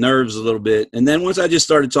my nerves a little bit. And then once I just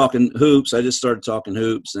started talking hoops, and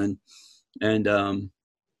I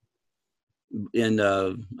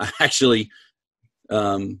actually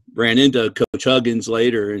ran into Coach Huggins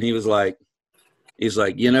later, and he's like, he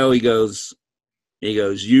goes,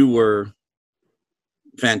 you were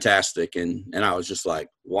fantastic. And I was just like,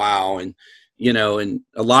 wow. And, and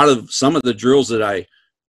some of the drills that I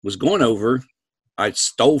was going over, I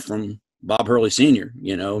stole from Bob Hurley Sr.,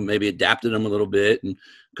 maybe adapted them a little bit. And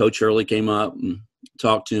Coach Hurley came up and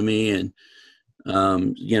talked to me, and,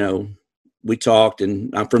 we talked,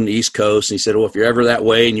 and I'm from the East Coast. And he said, well, if you're ever that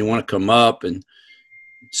way and you want to come up and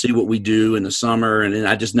see what we do in the summer. And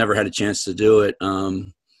I just never had a chance to do it.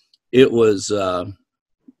 It was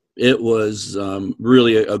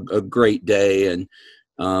really a great day. And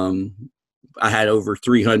I had over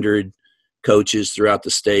 300 coaches throughout the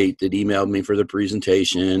state that emailed me for the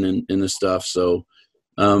presentation and the stuff. So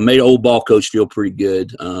made old ball coach feel pretty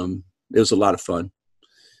good. It was a lot of fun.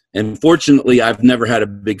 And fortunately, I've never had a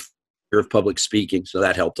big fear of public speaking, so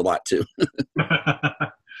that helped a lot too.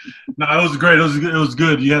 No, it was great. It was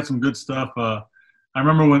good. You had some good stuff. I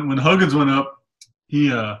remember when Huggins went up,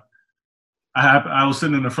 I was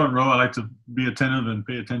sitting in the front row. I like to be attentive and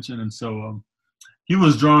pay attention, and so he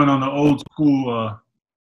was drawing on the old school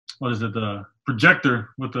the projector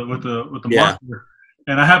with the marker,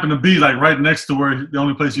 and I happened to be like right next to where the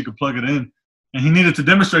only place you could plug it in, and he needed to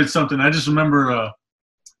demonstrate something. I just remember,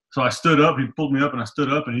 so I stood up. He pulled me up, and I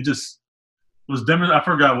stood up, and he just was I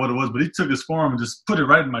forgot what it was, but he took his forearm and just put it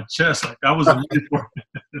right in my chest, like I wasn't ready for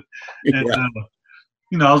it.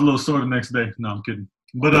 And I was a little sore the next day. No, I'm kidding.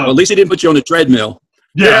 But at least he didn't put you on the treadmill.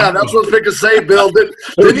 Yeah, that's what I was going to say, Bill.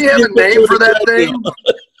 Didn't he have a name for that thing?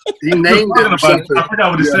 He named it. I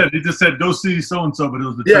forgot what he said. He just said, "Go see so and so," but it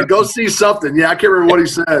was the go see something. Yeah, I can't remember what he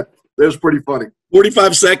said. It was pretty funny.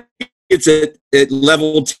 45 seconds at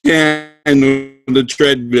level 10 on the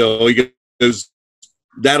treadmill. He goes,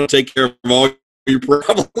 "That'll take care of all your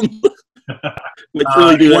problems." I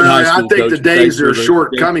think the days are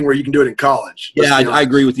short coming where you can do it in college. Yeah, I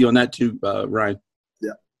agree with you on that too, Ryan.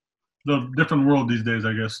 Yeah. the different world these days,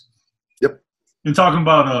 I guess. Yep. And talking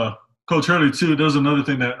about Coach Hurley too, there's another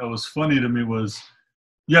thing that was funny to me was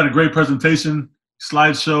you had a great presentation,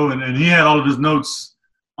 slideshow, and he had all of his notes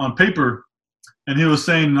on paper, and he was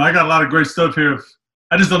saying, I got a lot of great stuff here.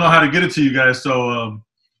 I just don't know how to get it to you guys, so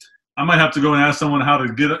I might have to go and ask someone how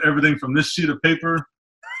to get everything from this sheet of paper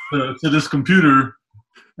to this computer,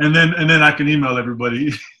 and then I can email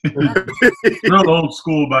everybody. Real old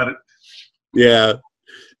school about it. Yeah,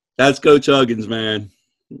 that's Coach Huggins, man.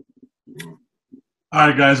 All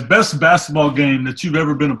right, guys, best basketball game that you've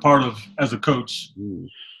ever been a part of as a coach,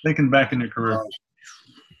 thinking back in your career.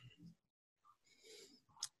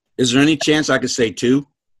 Is there any chance I could say 2?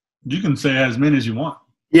 You can say as many as you want.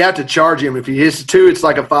 You have to charge him. If he hits 2, it's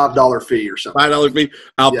like a $5 fee or something. $5 fee?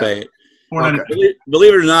 I'll pay it. Okay.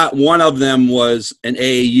 Believe it or not, one of them was an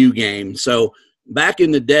AAU game. So back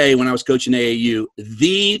in the day when I was coaching AAU,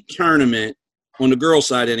 the tournament, on the girls'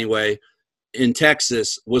 side anyway, in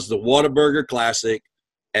Texas was the Whataburger Classic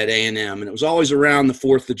at A&M, and it was always around the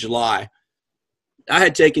 4th of July. I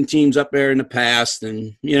had taken teams up there in the past,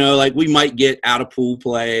 and, like we might get out of pool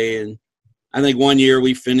play, and I think one year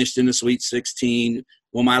we finished in the Sweet 16.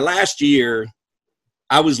 Well, my last year,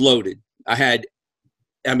 I was loaded. It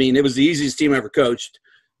was the easiest team I ever coached.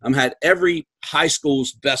 I had every high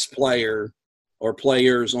school's best player or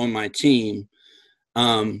players on my team.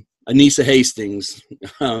 Anissa Hastings,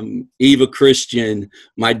 Eva Christian,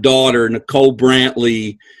 my daughter, Nicole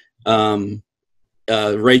Brantley,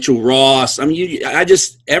 Rachel Ross.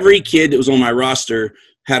 Every kid that was on my roster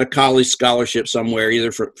had a college scholarship somewhere,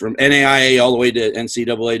 either from NAIA all the way to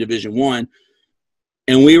NCAA Division I.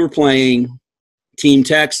 And we were playing Team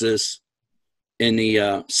Texas in the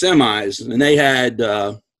semis, and they had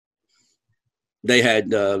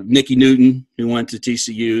Nikki Newton, who went to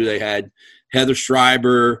TCU. They had Heather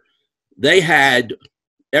Schreiber. They had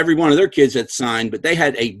every one of their kids had signed, but they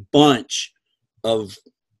had a bunch of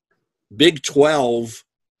Big 12,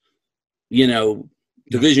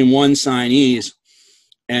 Division I signees.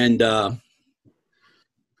 And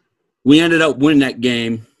we ended up winning that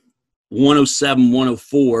game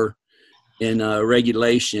 107-104 in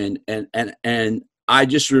regulation. And I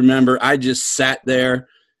just remember I just sat there,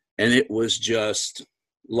 and it was just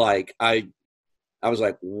like I was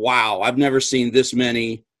like, wow, I've never seen this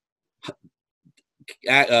many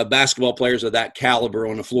basketball players of that caliber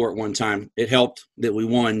on the floor at one time. It helped that we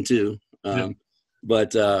won too.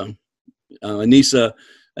 But Anissa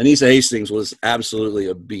Hastings was absolutely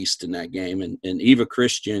a beast in that game. And Eva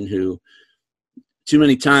Christian, who too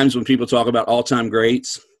many times when people talk about all-time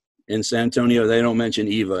greats in San Antonio, they don't mention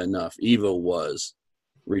Eva enough. Eva was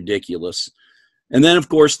ridiculous. And then, of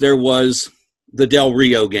course, there was the Del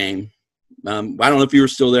Rio game. I don't know if you were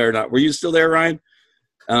still there or not. Were you still there, Ryan?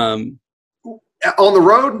 On the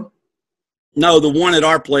road? No, the one at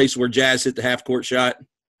our place where Jazz hit the half-court shot.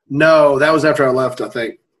 No, that was after I left, I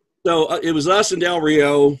think. So it was us and Del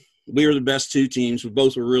Rio. We were the best 2 teams. We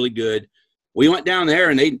both were really good. We went down there,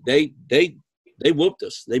 and they whooped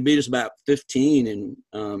us. They beat us about 15,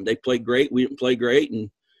 and they played great. We didn't play great, and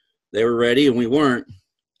they were ready, and we weren't.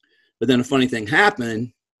 But then a funny thing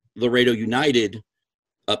happened. Laredo United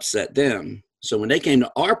upset them. So when they came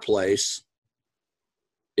to our place,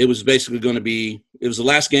 it was basically going to be – it was the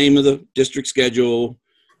last game of the district schedule,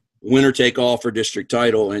 winner take all for district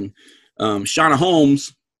title. And Shauna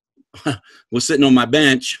Holmes was sitting on my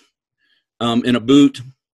bench in a boot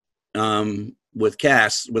with a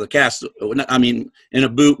cast – in a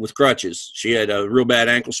boot with crutches. She had a real bad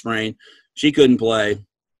ankle sprain. She couldn't play.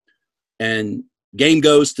 And game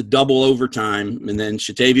goes to double overtime, and then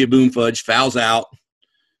Shatavia Boomfudge fouls out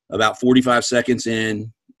about 45 seconds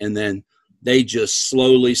in, and then they just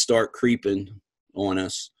slowly start creeping on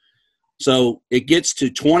us. So it gets to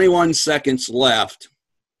 21 seconds left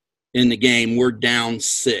in the game. We're down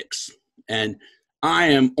 6. And I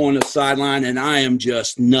am on the sideline, and I am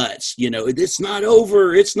just nuts. It's not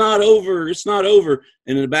over. It's not over. It's not over.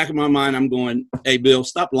 And in the back of my mind, I'm going, hey, Bill,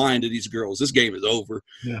 stop lying to these girls. This game is over.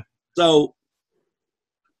 Yeah. So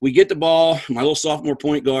we get the ball, my little sophomore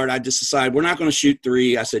point guard. I just decided we're not going to shoot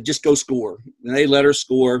 3. I said, just go score. And they let her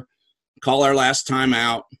score, call our last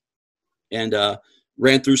timeout, and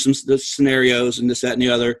ran through some scenarios and this, that, and the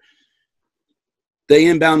other. They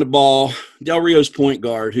inbound the ball. Del Rio's point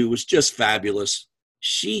guard, who was just fabulous,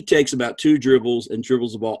 she takes about 2 dribbles and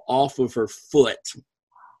dribbles the ball off of her foot,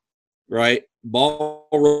 right? Ball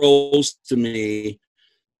rolls to me.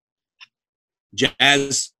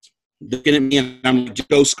 Jazz looking at me, and I'm like, just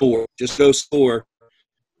go score. Just go score.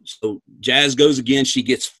 So Jazz goes again. She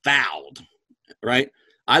gets fouled, right?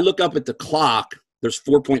 I look up at the clock, there's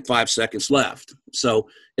 4.5 seconds left. So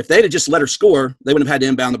if they'd have just let her score, they wouldn't have had to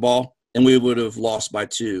inbound the ball, and we would have lost by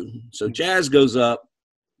 2. So Jazz goes up,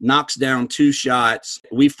 knocks down 2 shots.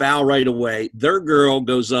 We foul right away. Their girl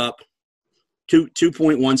goes up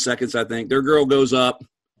 2.1 seconds, I think. Their girl goes up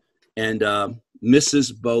and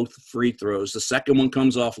misses both free throws. The second one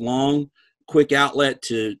comes off long, quick outlet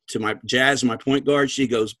to my Jazz, my point guard. She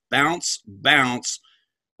goes bounce,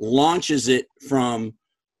 launches it from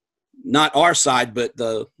not our side, but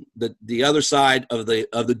the other side of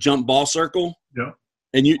the jump ball circle. Yeah.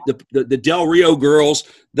 And the Del Rio girls,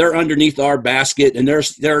 they're underneath our basket, and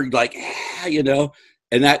they're like, you know,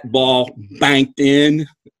 and that ball banked in,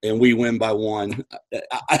 and we win by 1.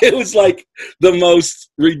 It was like the most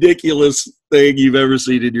ridiculous thing you've ever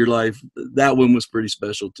seen in your life. That one was pretty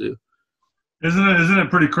special too. Isn't it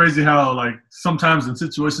pretty crazy how, like, sometimes in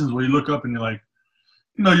situations where you look up and you're like,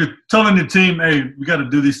 you know, you're telling your team, hey, we got to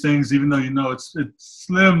do these things, even though you know it's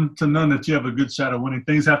slim to none that you have a good shot of winning.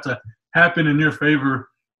 Things have to happen in your favor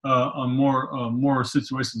on more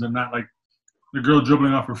situations than not. Like the girl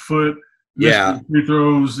dribbling off her foot, free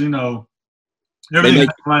throws, you know, everything has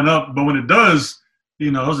to line up. But when it does,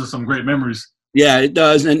 you know, those are some great memories. Yeah, it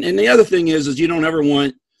does. And the other thing is you don't ever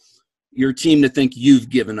want your team to think you've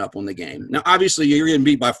given up on the game. Now, obviously, you're going to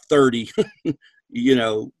beat by 30, you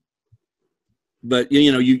know, but,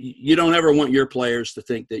 you know, you don't ever want your players to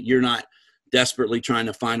think that you're not desperately trying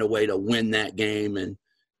to find a way to win that game. And,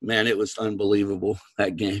 man, it was unbelievable,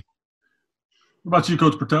 that game. What about you,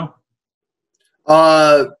 Coach Purtell?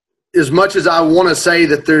 As much as I want to say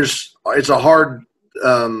that it's a hard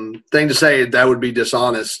thing to say, that would be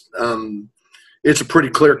dishonest. It's a pretty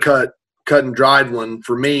clear-cut and dried one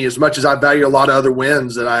for me. As much as I value a lot of other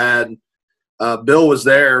wins that I had, Bill was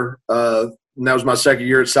there, and that was my second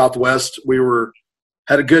year at Southwest. We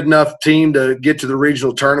had a good enough team to get to the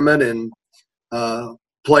regional tournament and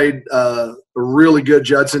played a really good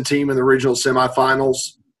Judson team in the regional semifinals.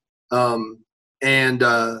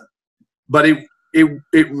 But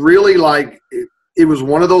it really, like, it was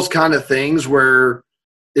one of those kind of things where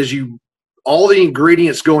all the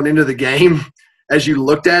ingredients going into the game, as you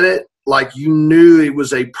looked at it, like, you knew it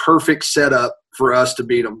was a perfect setup for us to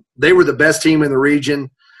beat them. They were the best team in the region.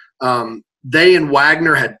 They and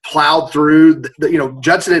Wagner had plowed through. You know,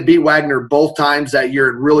 Judson had beat Wagner both times that year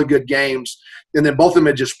in really good games, and then both of them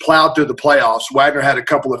had just plowed through the playoffs. Wagner had a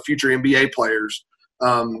couple of future NBA players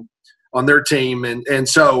on their team, and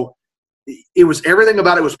so it was, everything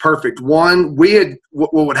about it was perfect. One,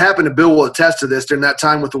 what would happen, and Bill will attest to this, during that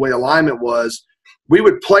time with the way alignment was, we'd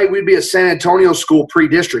be a San Antonio school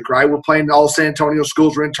pre-district, right? We're playing all San Antonio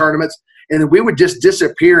schools, we're in tournaments, and then we would just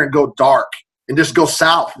disappear and go dark and just go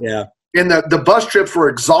south. Yeah. And the bus trips were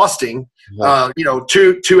exhausting, you know,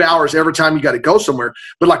 2 hours every time you got to go somewhere.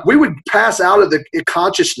 But, like, we would pass out of the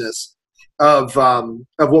consciousness of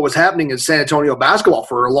what was happening in San Antonio basketball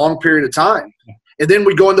for a long period of time. And then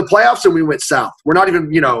we go in the playoffs and we went south. We're not even,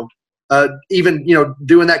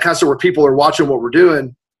 doing that kind of stuff where people are watching what we're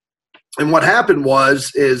doing. And what happened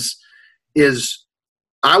is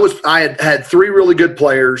I had 3 really good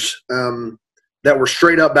players that were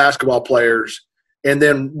straight up basketball players. And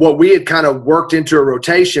then what we had kind of worked into a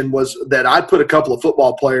rotation was that I'd put a couple of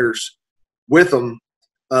football players with them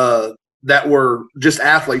that were just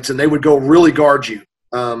athletes, and they would go really guard you.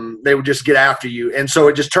 They would just get after you. And so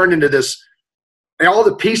it just turned into this, all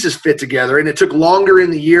the pieces fit together, and it took longer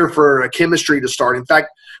in the year for a chemistry to start. In fact,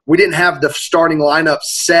 we didn't have the starting lineup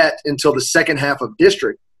set until the second half of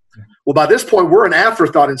district. Well, by this point, we're an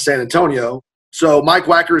afterthought in San Antonio. So Mike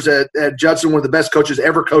Wacker's at Judson, one of the best coaches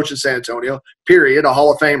ever coached in San Antonio, period, a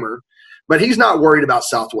Hall of Famer. But he's not worried about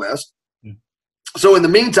Southwest. So in the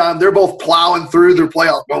meantime, they're both plowing through their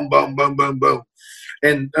playoff, boom, boom, boom, boom, boom.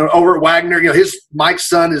 And over at Wagner, you know, Mike's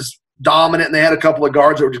son is dominant, and they had a couple of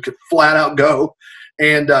guards that would just flat out go.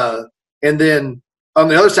 And then on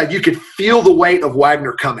the other side, you could feel the weight of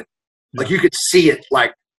Wagner coming. Like, you could see it,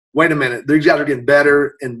 like, wait a minute, these guys are getting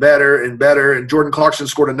better and better and better. And Jordan Clarkson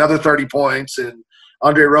scored another 30 points, and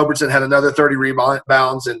Andre Robertson had another 30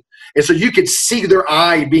 rebounds. And so you could see their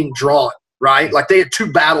eye being drawn, right? Like, they had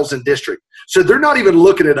 2 battles in district. So they're not even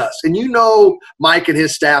looking at us. And, you know, Mike and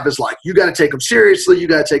his staff is like, you got to take them seriously. You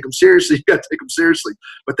got to take them seriously. You got to take them seriously.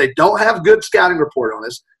 But they don't have good scouting report on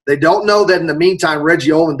us. They don't know that in the meantime, Reggie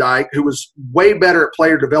Olendijk, who was way better at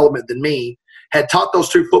player development than me, had taught those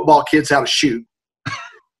 2 football kids how to shoot.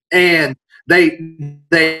 And they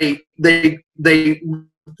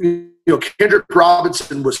Kendrick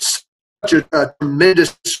Robinson was such a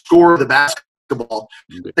tremendous scorer of the basketball. He's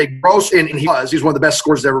one of the best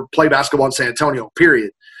scorers to ever play basketball in San Antonio,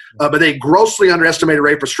 period. But they grossly underestimated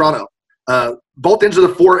Ray Pastrano. both ends of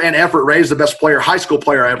the floor and effort, Ray's the best player, high school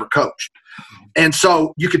player I ever coached. And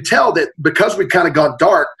so you could tell that because we'd kind of gone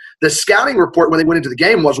dark, the scouting report when they went into the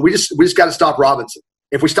game was we just got to stop Robinson.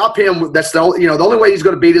 If we stop him, that's the only way he's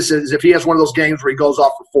going to beat us is if he has one of those games where he goes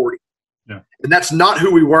off for 40. Yeah. And that's not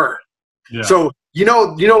who we were. Yeah. So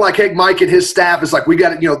like hey, Mike and his staff is like we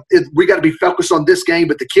got to we got to be focused on this game,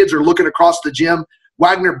 but the kids are looking across the gym.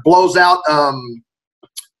 Wagner blows out.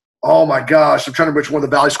 Oh my gosh, I'm trying to remember which one of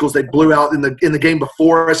the Valley schools they blew out in the game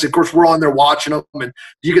before us. Of course, we're all in there watching them, and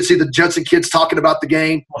you can see the Judson kids talking about the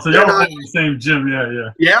game. So y'all all in the same gym,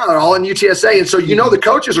 yeah, they're all in UTSA, and so the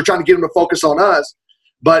coaches are trying to get them to focus on us.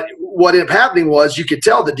 But what ended up happening was you could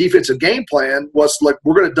tell the defensive game plan was like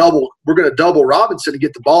we're going to double Robinson to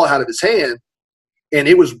get the ball out of his hand, and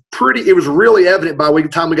it was really evident by the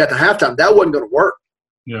time we got to halftime that wasn't going to work.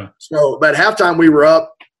 Yeah. So, but at halftime we were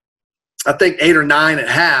up, I think 8 or 9 at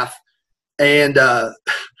half, and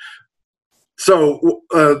so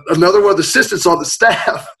another one of the assistants on the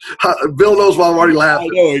staff, Bill knows why I'm already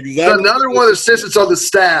laughing. I know exactly. Another one of the assistants on the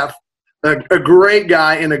staff, a great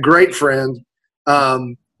guy and a great friend,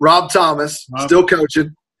 Rob Thomas, still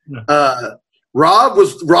coaching. Yeah.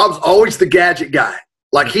 Rob's always the gadget guy.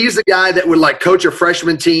 Like he's the guy that would like coach a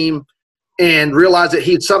freshman team and realize that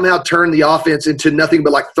he'd somehow turn the offense into nothing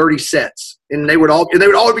but like 30 sets. And they would all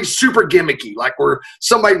be super gimmicky, like where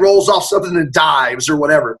somebody rolls off something and dives or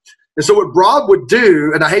whatever. And so what Rob would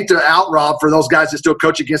do, and I hate to out Rob for those guys that still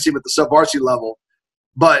coach against him at the sub-varsity level,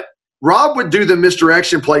 but Rob would do the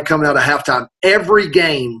misdirection play coming out of halftime every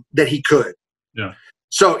game that he could. Yeah.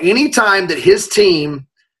 So anytime that his team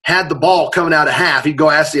had the ball coming out of half, he'd go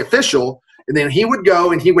ask the official, and then he would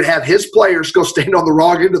go and he would have his players go stand on the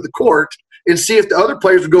wrong end of the court and see if the other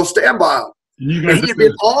players would go stand by him. And he had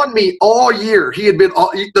been on me all year.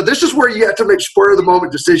 This is where you have to make spur of the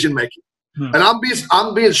moment decision making. And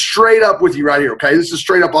I'm being straight up with you right here. Okay, this is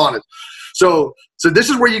straight up honest. So this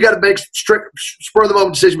is where you got to make spur of the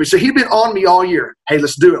moment decision making. So he'd been on me all year. Hey,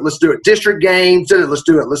 let's do it. District games, let's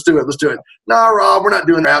do it. No, Rob, we're not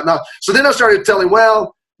doing that. No. So then I started telling him,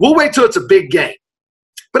 well, we'll wait till it's a big game.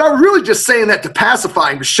 But I was really just saying that to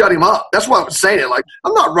pacify him, to shut him up. That's why I was saying it. Like,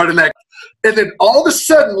 I'm not running that. And then all of a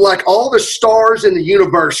sudden, like all the stars in the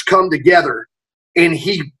universe come together, and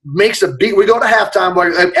he makes a beat. We go to halftime,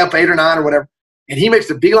 up 8 or 9 or whatever, and he makes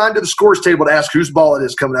the beeline to the scores table to ask whose ball it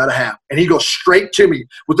is coming out of half. And he goes straight to me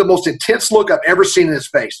with the most intense look I've ever seen in his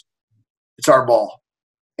face. It's our ball.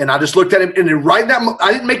 And I just looked at him, and then right now,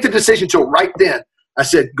 I didn't make the decision until right then. I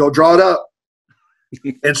said, go draw it up.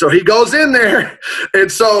 And so he goes in there.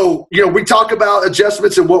 And so, we talk about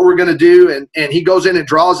adjustments and what we're going to do, and he goes in and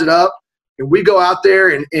draws it up. And we go out there,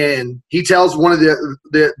 and he tells one of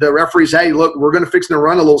the referees, hey, look, we're going to fix to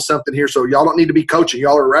run a little something here, so y'all don't need to be coaching.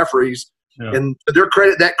 Y'all are referees. Yeah. And to their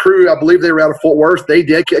credit, that crew, I believe they were out of Fort Worth.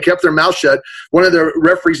 They kept their mouth shut. One of the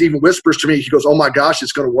referees even whispers to me, he goes, oh, my gosh,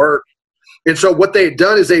 it's going to work. And so what they had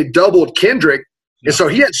done is they doubled Kendrick. Yeah. And so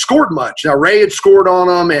he hadn't scored much. Now, Ray had scored on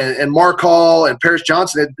him, and Mark Hall and Paris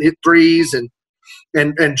Johnson had hit threes, and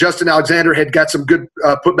Justin Alexander had got some good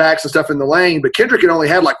putbacks and stuff in the lane, but Kendrick had only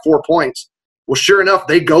had like 4 points. Well, sure enough,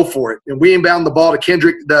 they go for it, and we inbound the ball to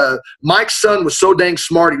Kendrick. Mike's son was so dang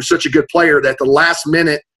smart. He was such a good player that the last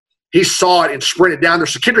minute he saw it and sprinted down there.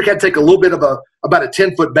 So Kendrick had to take a little bit of about a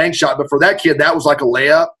 10-foot bank shot, but for that kid, that was like a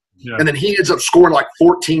layup. Yeah. And then he ends up scoring like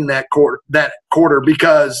 14 that quarter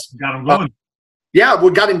because got him going.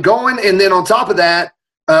 We got him going, and then on top of that,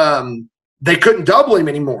 they couldn't double him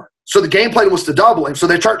anymore. So the game plan was to double him. So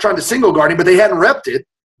they started trying to single guard him, but they hadn't repped it.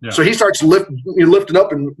 Yeah. So he starts lifting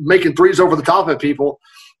up and making threes over the top of people.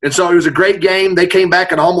 And so it was a great game. They came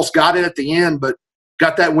back and almost got it at the end, but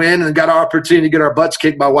got that win and got our opportunity to get our butts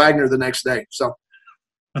kicked by Wagner the next day. So,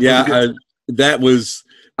 yeah,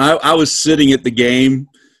 I was sitting at the game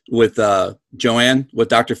with Joanne, with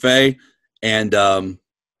Dr. Fay, and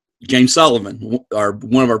James Sullivan,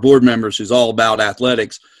 one of our board members who's all about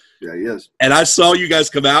athletics. Yeah, he is. And I saw you guys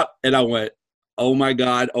come out, and I went, oh, my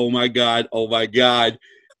God, oh, my God, oh, my God.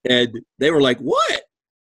 And they were like, what?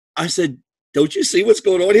 I said, don't you see what's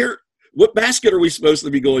going on here? What basket are we supposed to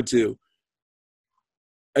be going to?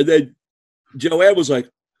 And then Joanne was like,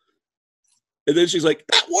 and then she's like,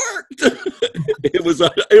 that worked. It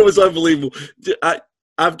was unbelievable.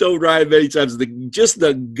 I've told Ryan many times, just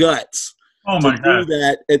the guts to do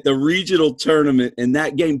that at the regional tournament in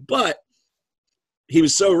that game. But he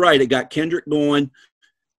was so right. It got Kendrick going.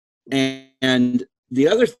 And the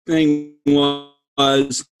other thing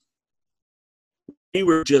was we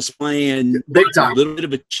were just playing big time, a little bit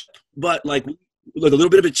of a chip, but like with a little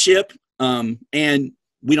bit of a chip, and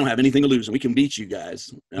we don't have anything to lose, and we can beat you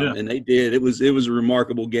guys. And they did. It was a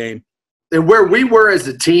remarkable game. where we were as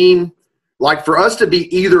a team, like for us to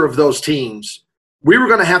be either of those teams, we were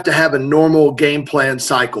going to have a normal game plan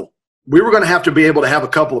cycle. We were going to have to be able to have a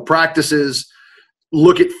couple of practices,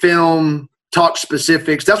 look at film, talk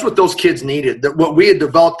specifics. That's what those kids needed. That what we had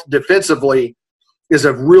developed defensively is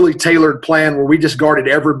a really tailored plan where we just guarded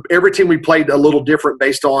every team we played a little different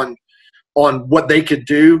based on what they could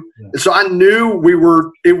do. Yeah. And so I knew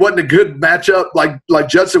it wasn't a good matchup. Like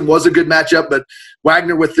Judson was a good matchup, but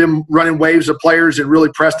Wagner with them running waves of players and really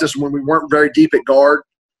pressed us when we weren't very deep at guard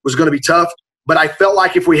was going to be tough. But I felt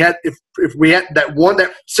like if we had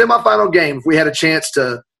that semifinal game, if we had a chance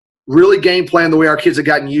to really game plan the way our kids had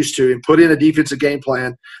gotten used to and put in a defensive game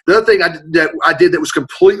plan. The other thing I did that was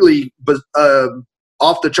completely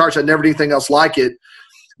off the charts, I never did anything else like it,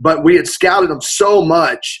 but we had scouted them so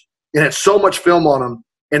much and had so much film on them,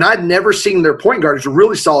 and I'd never seen their point guard. He's a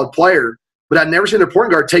really solid player, but I'd never seen their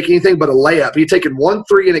point guard take anything but a layup. He'd taken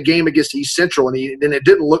 1-3 in a game against East Central, and it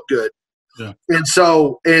didn't look good. Yeah. And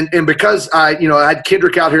so, and because I had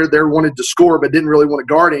Kendrick out here there wanted to score but didn't really want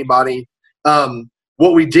to guard anybody,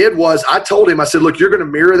 what we did was I told him, I said, look, you're going to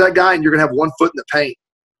mirror that guy and you're going to have 1 foot in the paint.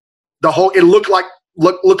 It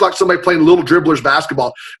looked like somebody playing little dribblers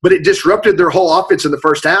basketball, but it disrupted their whole offense in the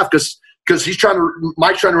first half because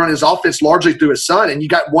Mike's trying to run his offense largely through his son, and you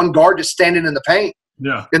got one guard just standing in the paint.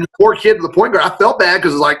 Yeah. And the poor kid, the point guard, I felt bad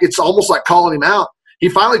because it's almost like calling him out. He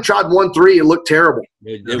finally tried 1-3. It looked terrible.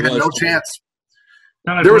 It had no chance.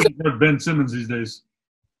 Kind of like guard Ben Simmons these days.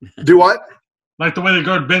 Do what? Like the way they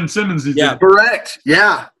guard Ben Simmons these days. Correct.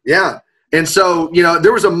 Yeah. And so,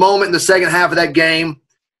 there was a moment in the second half of that game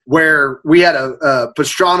where we had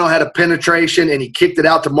Pastrano had a penetration and he kicked it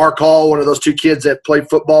out to Mark Hall, one of those two kids that played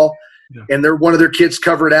football. Yeah. And one of their kids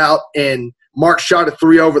covered out, and Mark shot a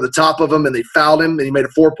 3 over the top of him, and they fouled him, and he made a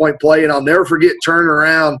 4-point play. And I'll never forget turning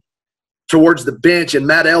around towards the bench, and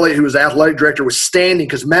Matt Elliott, who was the athletic director, was standing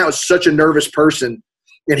because Matt was such a nervous person,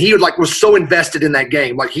 and he was so invested in that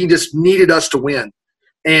game. Like, he just needed us to win.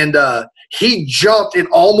 And he jumped and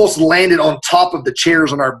almost landed on top of the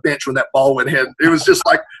chairs on our bench when that ball went in. It was just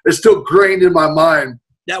like it's still grained in my mind.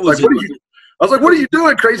 That was I was like, what are you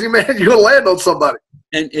doing, crazy man? You're going to land on somebody.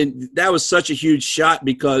 And that was such a huge shot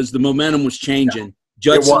because the momentum was changing.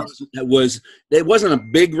 Yeah. Judson it wasn't a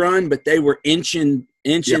big run, but they were inching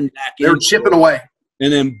back in. They were chipping away.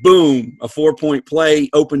 And then, boom, a 4-point play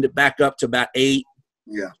opened it back up to about 8.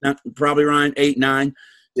 Yeah. Probably, Ryan, 8, 9.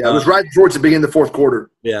 Yeah, it was right towards the beginning of the fourth quarter.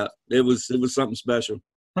 Yeah, it was something special.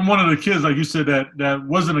 From one of the kids, like you said, that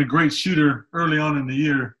wasn't a great shooter early on in the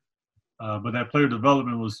year, but that player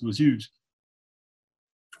development was huge.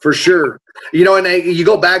 For sure. And you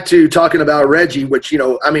go back to talking about Reggie, which,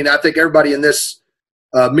 I think everybody in this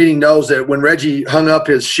meeting knows that when Reggie hung up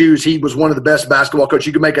his shoes, he was one of the best basketball coaches.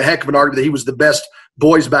 You could make a heck of an argument that he was the best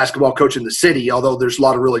boys basketball coach in the city, although there's a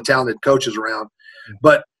lot of really talented coaches around.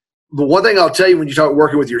 But the one thing I'll tell you when you start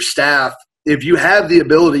working with your staff, if you have the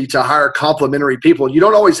ability to hire complementary people, you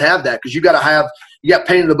don't always have that because you got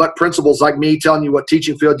pain in the butt principals like me telling you what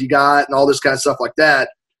teaching field you got and all this kind of stuff like that.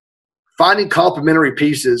 Finding complementary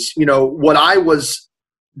pieces, what I was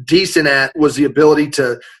decent at was the ability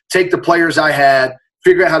to take the players I had,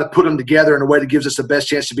 figure out how to put them together in a way that gives us the best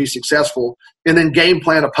chance to be successful, and then game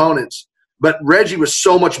plan opponents. But Reggie was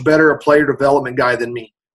so much better a player development guy than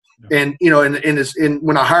me. And,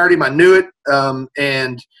 when I hired him, I knew it.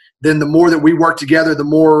 And then the more that we worked together, the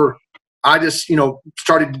more I just,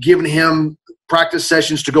 started giving him practice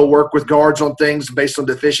sessions to go work with guards on things based on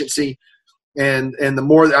deficiency. And the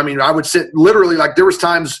more, I would sit literally, like there was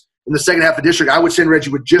times in the second half of district, I would send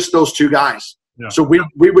Reggie with just those two guys. Yeah. So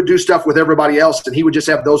we would do stuff with everybody else, and he would just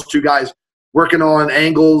have those two guys working on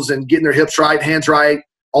angles and getting their hips right, hands right,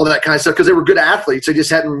 all that kind of stuff because they were good athletes. They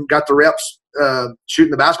just hadn't got the reps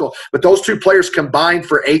shooting the basketball. But those two players combined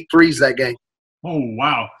for 8 threes that game. Oh,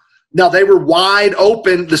 wow. Now, they were wide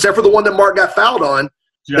open, except for the one that Mark got fouled on.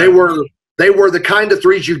 Yeah. They were the kind of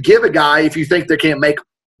threes you give a guy if you think they can't make them.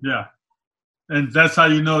 Yeah. And that's how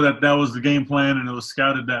you know that was the game plan and it was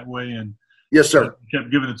scouted that way. And yes, sir. Kept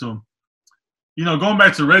giving it to him. Going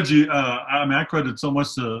back to Reggie, I credit so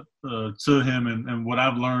much to him and what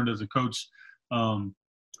I've learned as a coach.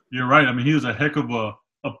 You're right. He was a heck of a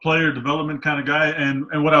player development kind of guy.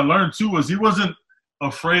 And what I learned, too, was he wasn't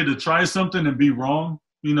afraid to try something and be wrong.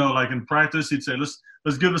 Like in practice, he'd say,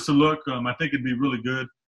 let's give us a look. I think it'd be really good.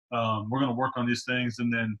 We're going to work on these things.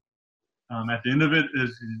 And then at the end of it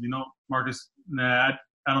is, Marcus, nah,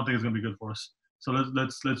 I don't think it's going to be good for us. So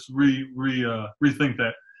let's rethink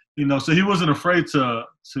that. So he wasn't afraid to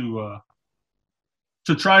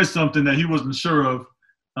try something that he wasn't sure of.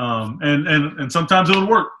 And sometimes it would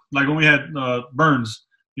work. Like when we had Burns,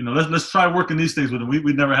 let's try working these things with him.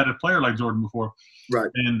 We never had a player like Jordan before, right?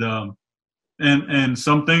 And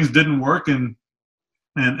some things didn't work, and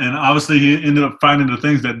obviously he ended up finding the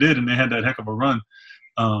things that did, and they had that heck of a run.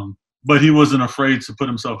 But he wasn't afraid to put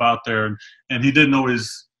himself out there, and he didn't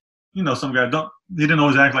always, some guys he didn't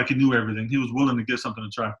always act like he knew everything. He was willing to give something a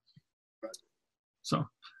try.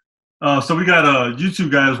 So we got you two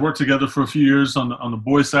guys worked together for a few years on the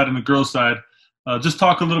boys' side and the girls' side. Just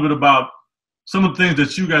talk a little bit about some of the things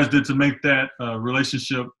that you guys did to make that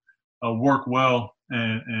relationship work well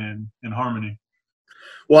and in harmony.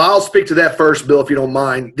 Well, I'll speak to that first, Bill, if you don't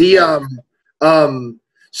mind.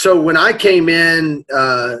 So when I came in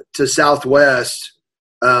to Southwest,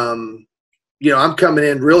 I'm coming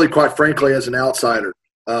in really, quite frankly, as an outsider.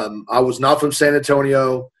 I was not from San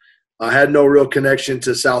Antonio. I had no real connection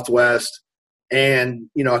to Southwest. And,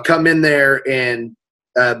 I come in there and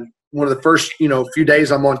one of the first, few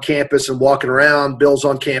days I'm on campus and walking around, Bill's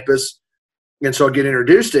on campus. And so I get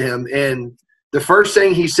introduced to him. And the first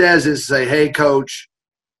thing he says is say, "Hey, Coach,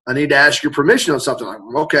 I need to ask your permission on something." I'm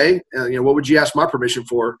like, "Okay. What would you ask my permission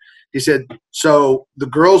for?" He said, "So the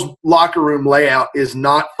girls' locker room layout is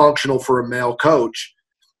not functional for a male coach.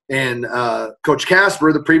 And Coach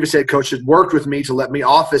Casper, the previous head coach, had worked with me to let me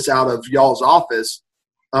office out of y'all's office.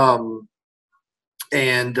 But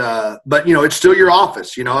it's still your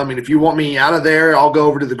office. If you want me out of there, I'll go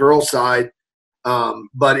over to the girls' side.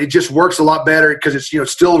 But it just works a lot better because it's,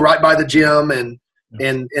 still right by the gym. And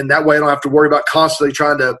that way I don't have to worry about constantly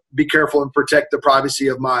trying to be careful and protect the privacy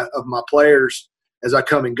of my players as I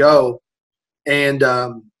come and go. And,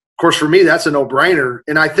 of course, for me, that's a no-brainer.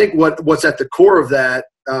 And I think what's at the core of that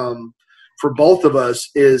for both of us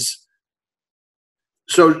is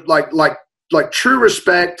so like true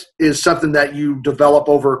respect is something that you develop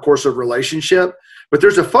over a course of relationship. But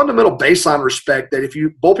there's a fundamental baseline respect that if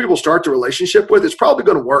both people start the relationship with, it's probably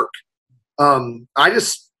going to work. I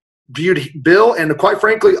just viewed Bill and, quite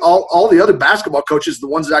frankly, all the other basketball coaches, the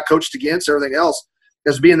ones that I coached against, everything else,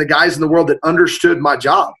 as being the guys in the world that understood my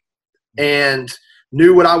job and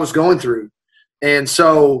knew what I was going through. And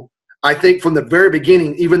so I think from the very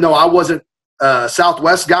beginning, even though I wasn't a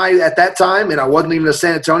Southwest guy at that time and I wasn't even a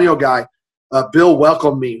San Antonio guy, Bill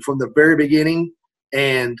welcomed me from the very beginning.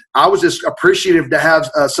 And I was just appreciative to have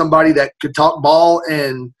somebody that could talk ball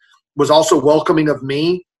and was also welcoming of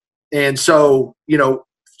me. And so,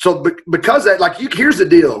 because that, here's the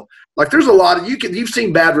deal. There's a lot of you've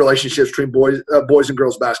seen bad relationships between boys and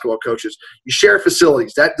girls basketball coaches. You share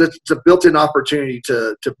facilities. That's a built-in opportunity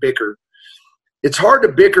to bicker. It's hard to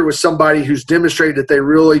bicker with somebody who's demonstrated that they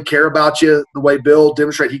really care about you the way Bill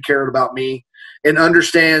demonstrated he cared about me and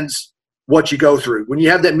understands what you go through. When you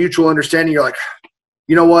have that mutual understanding, you're like,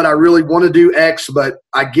 you know what, I really want to do X, but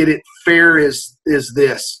I get it. Fair is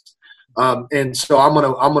this. And so I'm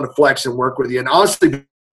gonna flex and work with you. And honestly, I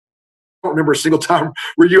don't remember a single time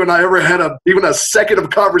where you and I ever had even a second of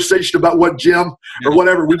conversation about what gym or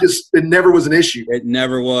whatever. It never was an issue. It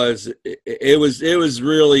never was. It was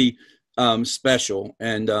really special.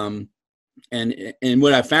 And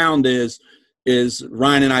what I found is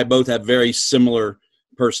Ryan and I both have very similar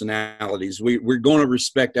personalities. We're going to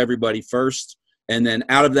respect everybody first. And then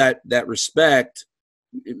out of that respect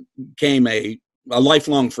came a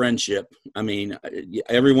lifelong friendship. I mean,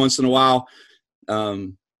 every once in a while,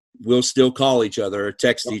 we'll still call each other or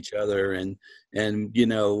text each other, and we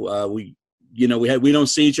don't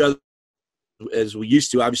see each other as we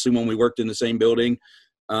used to, obviously, when we worked in the same building.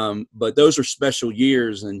 But those were special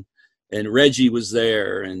years, and Reggie was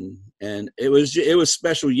there, and it was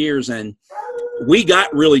special years, and we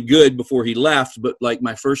got really good before he left. But like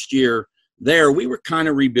my first year there, we were kind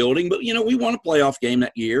of rebuilding, but we won a playoff game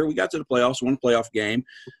that year. We got to the playoffs, won a playoff game.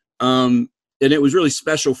 And it was really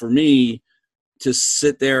special for me to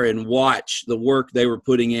sit there and watch the work they were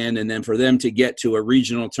putting in. And then for them to get to a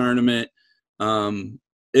regional tournament,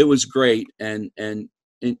 it was great. And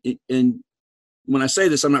when I say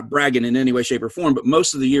this, I'm not bragging in any way, shape, or form, but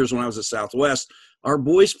most of the years when I was at Southwest, our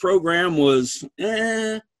boys program was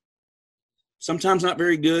sometimes not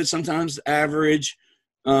very good, sometimes average.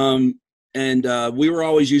 And we were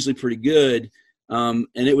always usually pretty good. And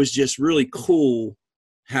it was just really cool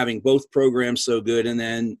having both programs so good. And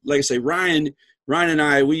then, like I say, Ryan and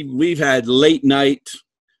I, we've had late night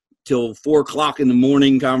till 4:00 in the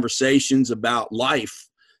morning conversations about life,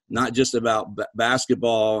 not just about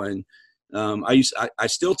basketball. And I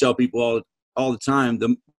still tell people all the time,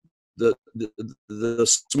 the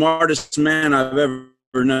smartest man I've ever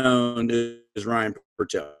known is Ryan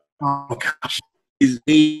Purtell. Oh gosh.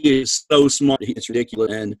 He is so smart. It's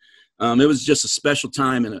ridiculous. And it was just a special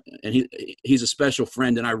time, and he's a special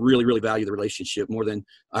friend, and I really, really value the relationship more than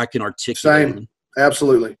I can articulate. Same.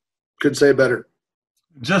 Absolutely. Couldn't say it better.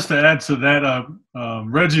 Just to add to that,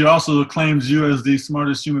 Reggie also claims you as the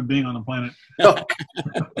smartest human being on the planet.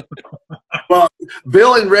 Well,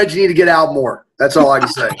 Bill and Reggie need to get out more. That's all I can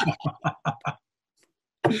say.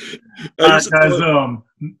 I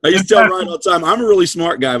used to tell Ryan all the time, I'm a really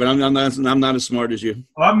smart guy, but I'm not as smart as you.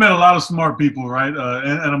 Well, I've met a lot of smart people, right?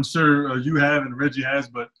 And I'm sure you have and Reggie has,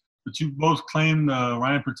 but you both claim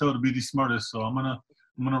Ryan Purtell to be the smartest, so I'm gonna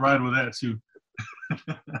ride with that too.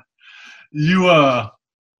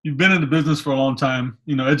 You've been in the business for a long time,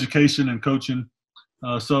 education and coaching.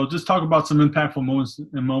 So just talk about some impactful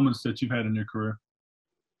moments that you've had in your career.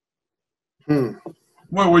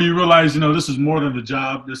 Where you realize, this is more than the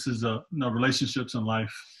job. This is relationships and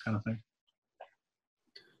life kind of thing.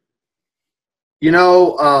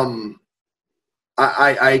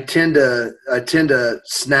 I tend to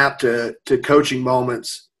snap to coaching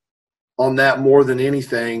moments on that more than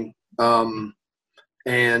anything. And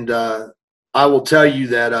I will tell you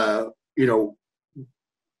that,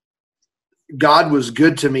 God was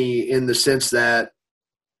good to me in the sense that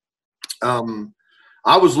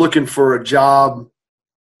I was looking for a job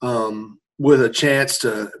with a chance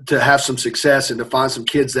to have some success and to find some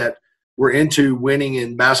kids that were into winning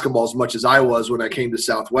in basketball as much as I was when I came to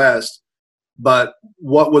Southwest. But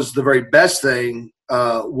what was the very best thing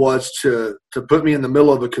was to put me in the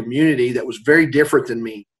middle of a community that was very different than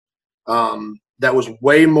me, that was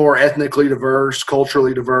way more ethnically diverse,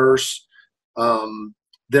 culturally diverse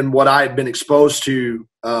than what I had been exposed to.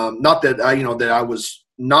 Not that I was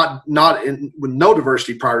not with no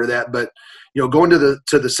diversity prior to that, but going to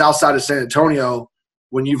the south side of San Antonio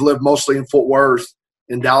when you've lived mostly in Fort Worth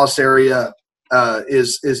and Dallas area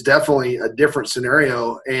is definitely a different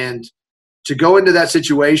scenario. And to go into that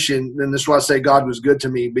situation, and this is why I say God was good to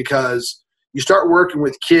me, because you start working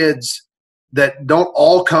with kids that don't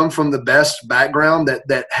all come from the best background,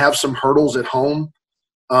 that have some hurdles at home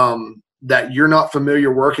that you're not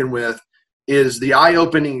familiar working with, is the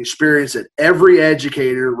eye-opening experience that every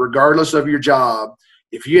educator, regardless of your job,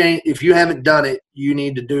 if you haven't done it, you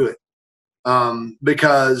need to do it.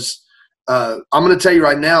 Because I'm going to tell you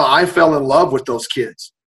right now, I fell in love with those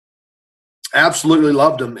kids. Absolutely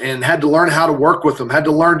loved them, and had to learn how to work with them, had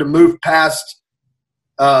to learn to move past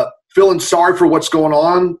feeling sorry for what's going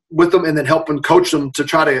on with them, and then helping coach them to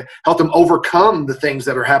try to help them overcome the things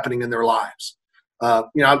that are happening in their lives.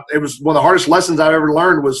 It was one of the hardest lessons I ever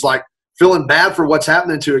learned, was like feeling bad for what's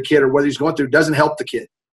happening to a kid or what he's going through doesn't help the kid.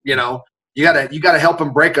 You gotta help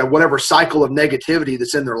them break whatever cycle of negativity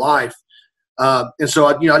that's in their life. And so,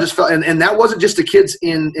 I just felt, and that wasn't just the kids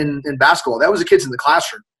in basketball, that was the kids in the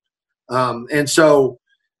classroom. And so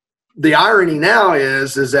the irony now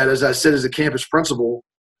is that, as I said, as a campus principal,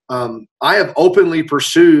 I have openly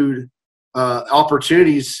pursued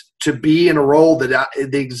opportunities to be in a role that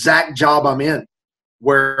the exact job I'm in,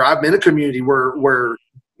 where I'm in a community where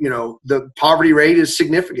the poverty rate is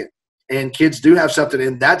significant and kids do have something.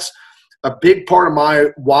 And that's a big part of my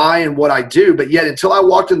why and what I do. But yet, until I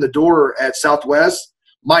walked in the door at Southwest,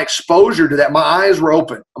 my exposure to that, my eyes were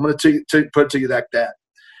open. I'm going to put it to you like that.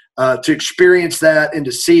 To experience that and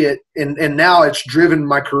to see it. And now it's driven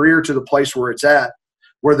my career to the place where it's at,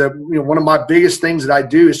 where one of my biggest things that I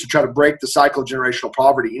do is to try to break the cycle of generational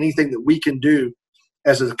poverty. Anything that we can do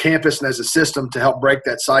as a campus and as a system to help break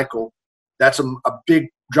that cycle, that's a big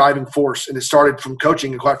driving force. And it started from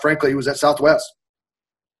coaching, and quite frankly, it was at Southwest.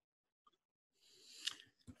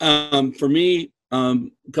 For me,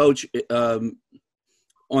 Coach, on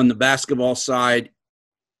the basketball side,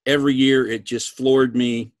 every year it just floored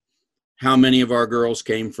me how many of our girls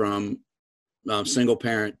came from single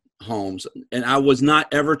parent homes. And I was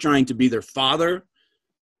not ever trying to be their father,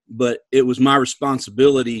 but it was my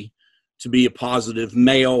responsibility to be a positive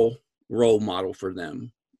male role model for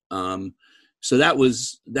them. So that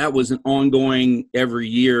was an ongoing every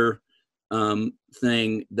year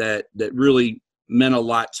thing that really meant a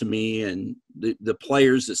lot to me. And the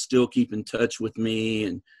players that still keep in touch with me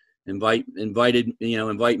and invite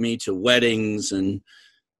me to weddings and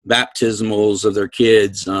baptismals of their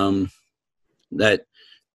kids, that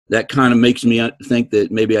kind of makes me think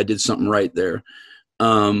that maybe I did something right there.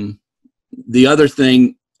 The other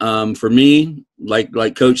thing for me,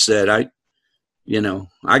 like Coach said, I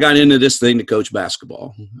got into this thing to coach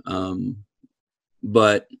basketball,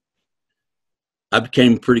 but I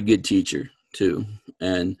became a pretty good teacher too.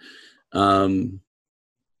 And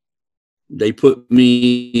they put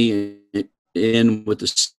me in with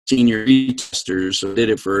the senior testers. So I did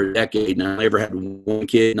it for a decade now. I never had one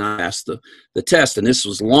kid not pass the test. And this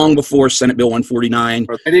was long before Senate Bill 149.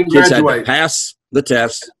 They didn't Kids graduate. had to pass the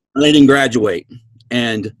test. And they didn't graduate.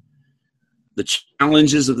 And the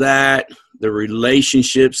challenges of that, the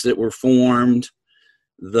relationships that were formed,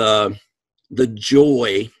 the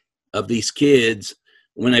joy of these kids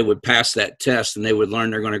when they would pass that test and they would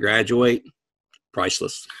learn they're going to graduate,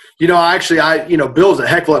 priceless. Bill's a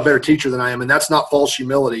heck of a lot better teacher than I am, and that's not false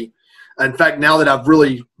humility. In fact, now that I've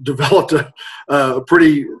really developed a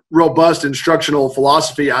pretty robust instructional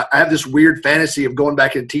philosophy, I have this weird fantasy of going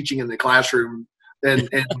back and teaching in the classroom and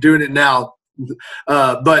doing it now.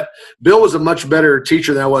 But Bill was a much better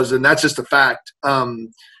teacher than I was, and that's just a fact.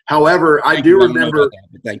 However, I do remember.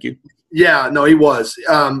 Thank you. Yeah, no, he was.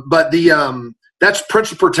 But that's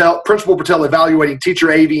Principal Purtell evaluating Teacher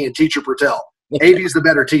Avey and Teacher Purtell. Avey is the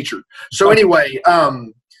better teacher. So anyway,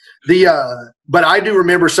 but I do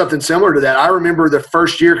remember something similar to that. I remember the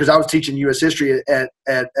first year, because I was teaching U.S. history at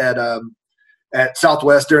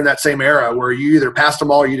Southwest during that same era, where you either passed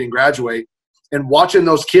them all or you didn't graduate. And watching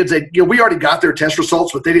those kids, we already got their test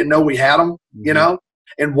results, but they didn't know we had them,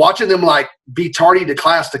 and watching them like be tardy to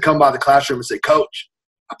class to come by the classroom and say, "Coach,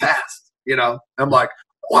 I passed," I'm like,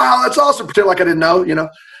 wow, that's awesome. Pretend like I didn't know,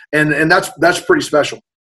 and that's pretty special.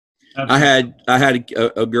 I had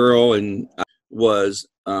a girl, and was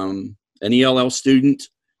an ELL student.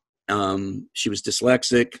 She was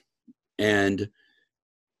dyslexic, and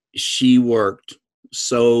she worked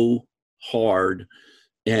so hard.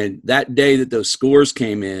 And that day that those scores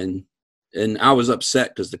came in, and I was upset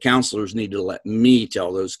because the counselors needed to let me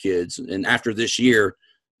tell those kids. And after this year,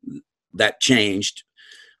 that changed.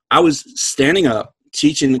 I was standing up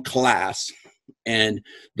teaching the class, and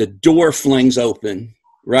the door flings open.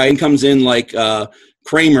 Ryan comes in like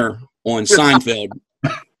Kramer on Seinfeld.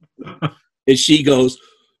 And she goes,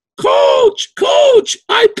 Coach,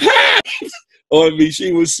 I passed. Oh, I mean,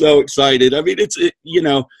 she was so excited. I mean,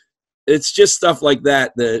 it's just stuff like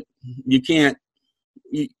that you can't,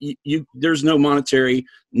 there's no monetary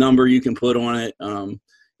number you can put on it.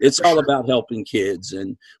 It's all about helping kids.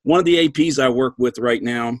 And one of the APs I work with right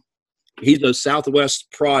now, he's a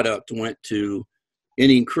Southwest product, went to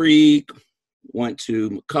Indian Creek, went to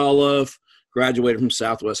McCullough, graduated from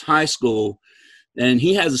Southwest High School. And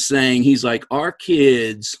he has a saying, he's like, our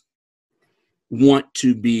kids want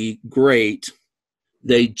to be great.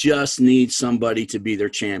 They just need somebody to be their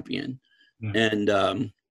champion. Mm-hmm.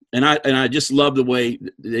 And I just love the way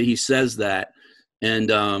that he says that. And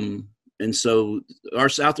so our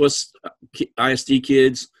Southwest ISD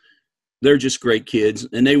kids, they're just great kids,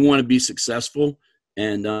 and they want to be successful.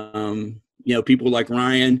 And, people like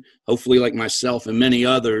Ryan, hopefully like myself and many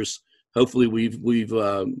others, hopefully we've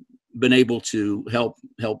been able to help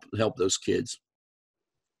those kids.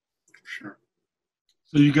 Sure.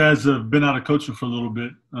 So you guys have been out of coaching for a little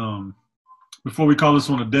bit. Before we call this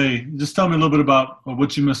one a day, just tell me a little bit about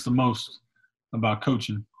what you miss the most about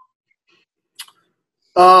coaching.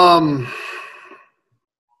 I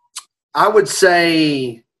would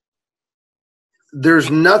say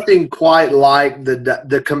there's nothing quite like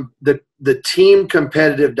the team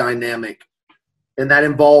competitive dynamic, and that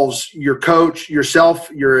involves your coach,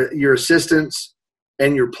 yourself, your assistants,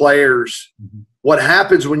 and your players. Mm-hmm. What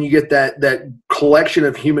happens when you get that collection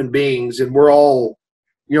of human beings, and we're all,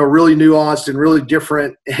 really nuanced and really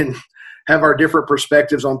different and have our different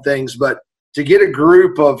perspectives on things, but to get a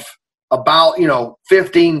group of about,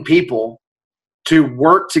 15 people to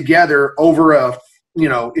work together over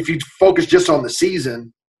if you focus just on the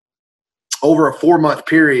season, over a 4-month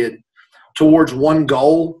period towards one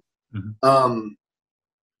goal, mm-hmm.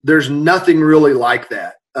 There's nothing really like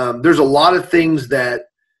that. There's a lot of things that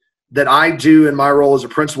I do in my role as a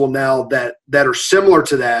principal now that are similar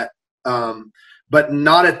to that, but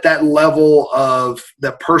not at that level of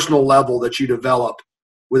the personal level that you develop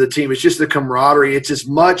with a team. It's just the camaraderie. It's as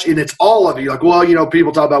much, and it's all of you. Like, well,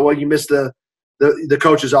 people talk about, well, you missed the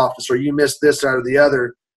coach's office, or you missed this out or the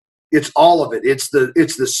other. It's all of it. It's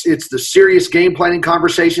the serious game planning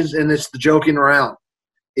conversations, and it's the joking around.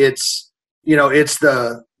 It's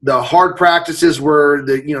the hard practices where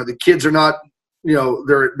the kids are not,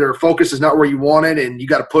 their focus is not where you want it, and you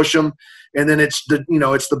got to push them. And then it's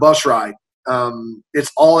the bus ride.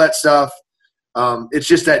 It's all that stuff. It's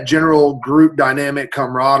just that general group dynamic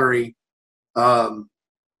camaraderie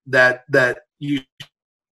that you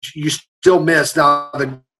still miss. Now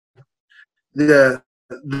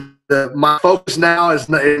my focus now is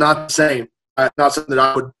not the same. Not something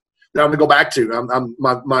that I'm going to go back to.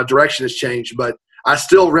 My direction has changed, but I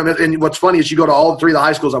still remember. And what's funny is you go to all three of the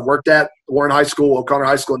high schools I've worked at, Warren High School, O'Connor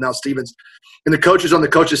High School, and now Stevens. And the coaches on the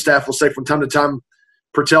coaches staff will say from time to time,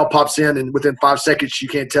 Purtell pops in, and within 5 seconds, you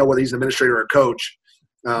can't tell whether he's an administrator or a coach.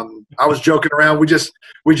 I was joking around. We just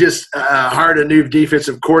hired a new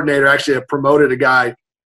defensive coordinator. Actually, I promoted a guy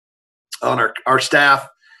on our staff,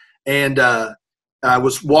 and I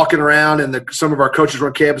was walking around, and some of our coaches were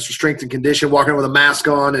on campus for strength and condition, walking with a mask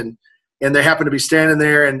on, and they happened to be standing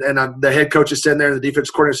there, and the head coach is standing there, and the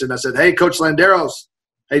defense coordinator, and I said, "Hey, Coach Landeros,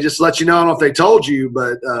 hey, just to let you know, I don't know if they told you,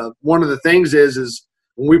 but one of the things is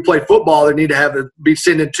when we play football, they need to be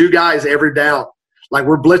sending 2 guys every down. Like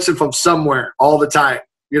we're blitzing from somewhere all the time.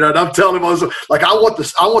 You know, and I'm telling them, I was like, I want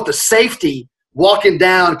the safety walking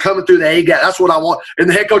down, coming through the A gap. That's what I want. And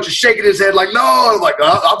the head coach is shaking his head like, no. I'm like,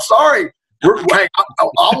 I'm sorry. I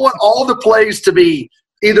want all the plays to be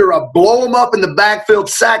either a blow them up in the backfield,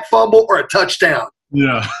 sack, fumble, or a touchdown.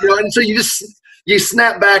 Yeah. You know, and so you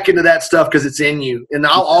snap back into that stuff because it's in you. And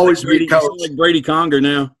I'll always be coach. Like Brady Conger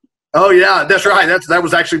now. Oh yeah, that's right. That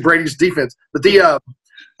was actually Brady's defense, but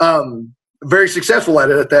very successful at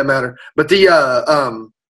it at that matter. But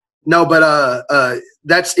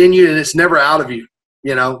that's in you, and it's never out of you.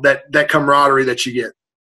 You know, that camaraderie that you get.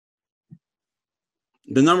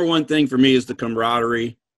 The number one thing for me is the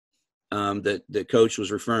camaraderie that Coach was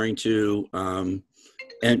referring to,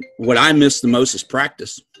 and what I miss the most is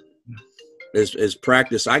practice. Is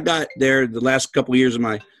practice. I got there the last couple of years of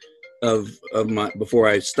my before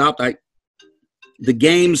I stopped. The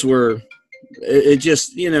games were. It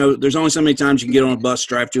just, you know, there's only so many times you can get on a bus,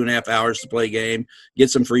 drive 2.5 hours to play a game, get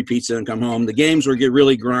some free pizza and come home. The games were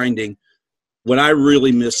really grinding. What I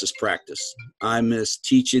really miss is practice. I miss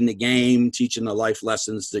teaching the game, teaching the life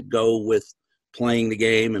lessons that go with playing the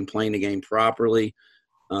game and playing the game properly.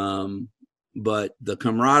 But the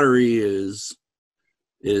camaraderie is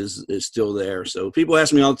still there. So people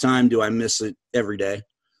ask me all the time, do I miss it every day?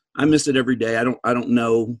 I miss it every day. I don't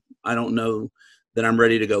know that I'm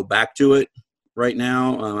ready to go back to it right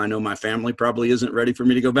now. I know my family probably isn't ready for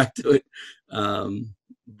me to go back to it.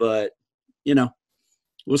 But you know,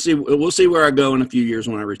 we'll see where I go in a few years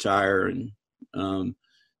when I retire. And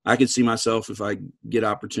I could see myself, if I get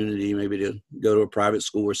opportunity, maybe to go to a private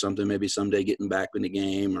school or something, maybe someday getting back in the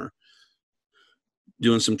game or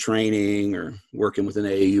doing some training or working with an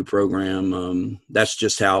AAU program. That's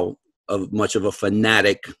just how much of a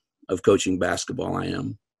fanatic of coaching basketball I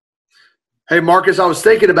am. Hey, Marcus, I was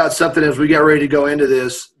thinking about something as we got ready to go into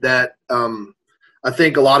this that I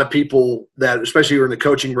think a lot of people that, especially who are in the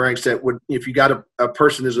coaching ranks, that would, if you got a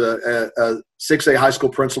person who's a 6A high school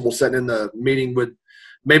principal sitting in the meeting, would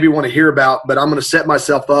maybe want to hear about, but I'm going to set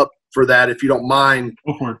myself up for that if you don't mind,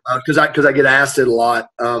 because I get asked it a lot.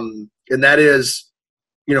 And that is,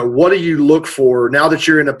 you know, what do you look for now that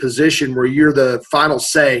you're in a position where you're the final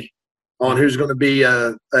say on who's going to be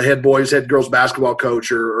a head boys, head girls basketball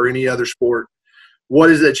coach or any other sport?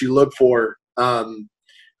 What is it that you look for?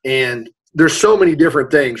 And there's so many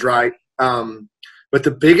different things, right? But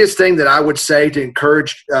the biggest thing that I would say to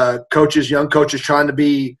encourage coaches, young coaches trying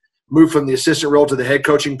to move from the assistant role to the head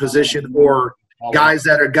coaching position, or guys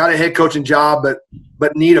that got a head coaching job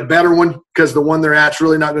but need a better one because the one they're at's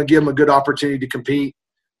really not going to give them a good opportunity to compete,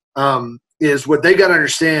 is what they got to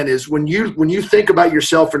understand is when you think about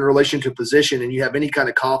yourself in relation to a position and you have any kind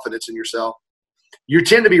of confidence in yourself, you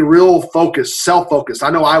tend to be real focused, self-focused. I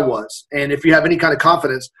know I was. And if you have any kind of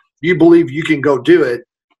confidence, you believe you can go do it.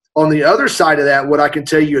 On the other side of that, what I can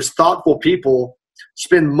tell you is thoughtful people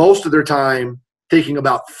spend most of their time thinking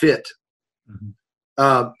about fit.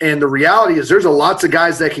 Mm-hmm. And the reality is there's lots of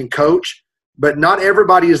guys that can coach, but not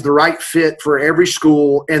everybody is the right fit for every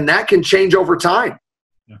school, and that can change over time.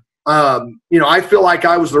 You know, I feel like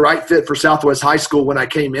I was the right fit for Southwest High School when I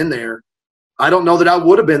came in there. I don't know that I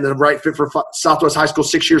would have been the right fit for Southwest High School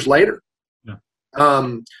 6 years later. Yeah.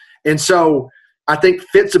 And so I think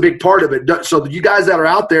fit's a big part of it. So you guys that are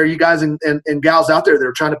out there, you guys and gals out there that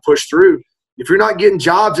are trying to push through, if you're not getting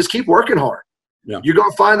jobs, just keep working hard. Yeah. You're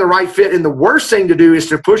going to find the right fit. And the worst thing to do is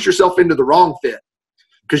to push yourself into the wrong fit,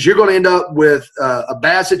 because you're going to end up with a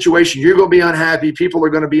bad situation. You're going to be unhappy. People are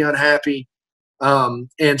going to be unhappy.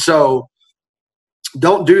 And so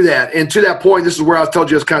don't do that. And to that point, this is where I told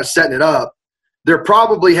you I was kind of setting it up. There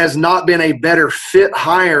probably has not been a better fit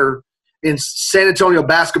hire in San Antonio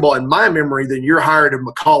basketball in my memory than you're hired in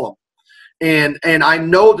McCollum. And I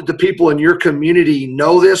know that the people in your community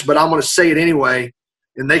know this, but I'm going to say it anyway,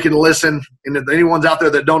 and they can listen. And if anyone's out there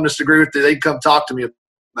that don't disagree with it, they can come talk to me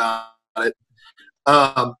about it.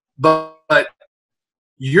 But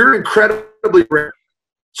you're incredibly rare.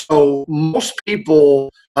 So most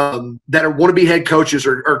people that want to be head coaches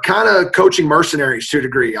are kind of coaching mercenaries to a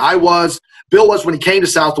degree. Bill was when he came to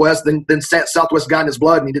Southwest, then Southwest got in his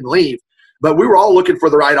blood and he didn't leave. But we were all looking for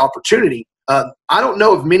the right opportunity. I don't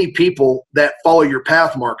know of many people that follow your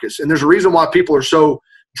path, Marcus, and there's a reason why people are so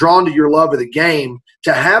drawn to your love of the game,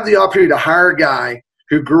 to have the opportunity to hire a guy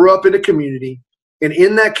who grew up in a community and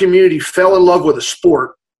in that community fell in love with a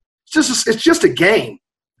sport. It's just a game.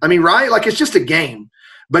 I mean, right? Like, it's just a game.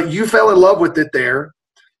 But you fell in love with it there,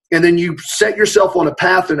 and then you set yourself on a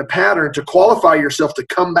path and a pattern to qualify yourself to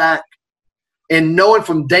come back, and knowing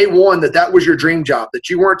from day one that that was your dream job, that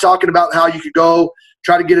you weren't talking about how you could go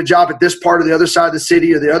try to get a job at this part or the other side of the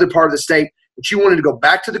city or the other part of the state, but you wanted to go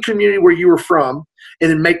back to the community where you were from and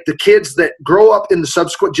then make the kids that grow up in the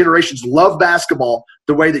subsequent generations love basketball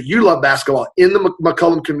the way that you love basketball in the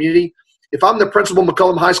McCollum community. If I'm the principal of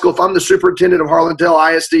McCollum High School, if I'm the superintendent of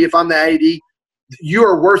Harlandale ISD, if I'm the AD, you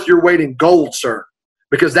are worth your weight in gold, sir,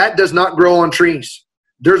 because that does not grow on trees.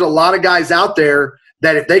 There's a lot of guys out there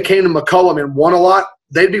that if they came to McCollum and won a lot,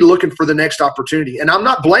 they'd be looking for the next opportunity. And I'm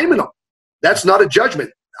not blaming them. That's not a judgment.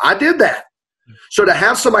 I did that. So to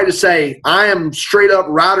have somebody to say, I am straight up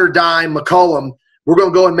ride or die McCollum, we're going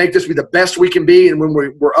to go and make this be the best we can be, and when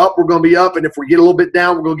we're up, we're going to be up, and if we get a little bit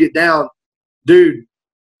down, we're going to get down. Dude,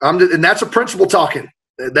 and that's a principal talking.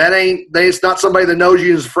 It's not somebody that knows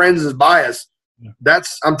you as friends as bias.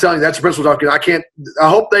 I'm telling you, that's a principal talking. I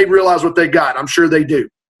hope they realize what they got. I'm sure they do.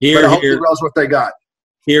 But I hope they realize what they got.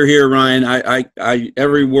 Here, Ryan. I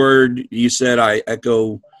every word you said, I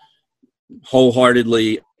echo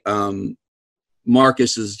wholeheartedly.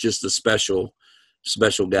 Marcus is just a special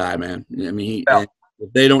guy, man. I mean,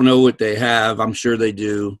 if they don't know what they have, I'm sure they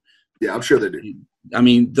do. Yeah, I'm sure they do. I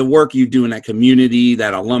mean, the work you do in that community,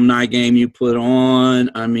 that alumni game you put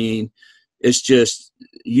on, I mean, it's just,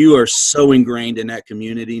 you are so ingrained in that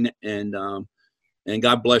community, and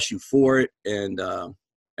God bless you for it. And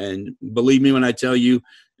believe me when I tell you,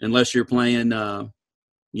 unless you're playing,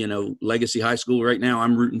 Legacy High School right now,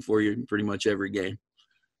 I'm rooting for you pretty much every game.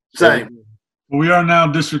 Same. Well, we are now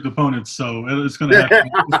district opponents, so it's going to happen.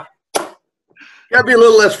 Got to be a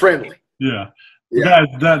little less friendly. Yeah. Guys,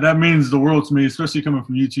 that means the world to me, especially coming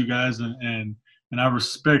from you two guys, and I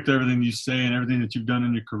respect everything you say and everything that you've done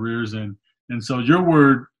in your careers, and so your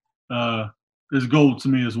word is gold to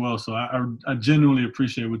me as well. So I genuinely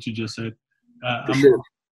appreciate what you just said. I'm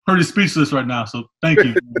pretty speechless right now, so thank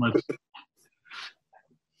you very much.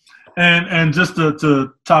 And just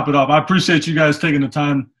to top it off, I appreciate you guys taking the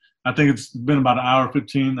time. I think it's been about an hour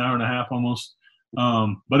 15, hour and a half almost.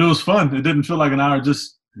 But it was fun. It didn't feel like an hour.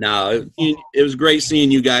 No, it was great seeing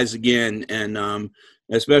you guys again, and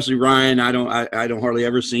especially Ryan. I don't hardly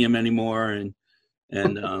ever see him anymore, and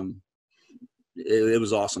it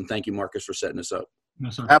was awesome. Thank you, Marcus, for setting us up.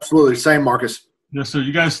 Yes, sir. Absolutely, same, Marcus. Yes, sir.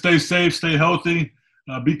 You guys stay safe, stay healthy,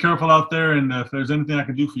 be careful out there, and if there's anything I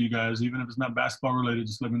can do for you guys, even if it's not basketball related,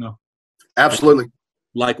 just let me know. Absolutely.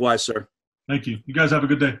 Likewise, sir. Thank you. You guys have a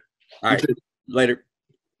good day. All right. Later.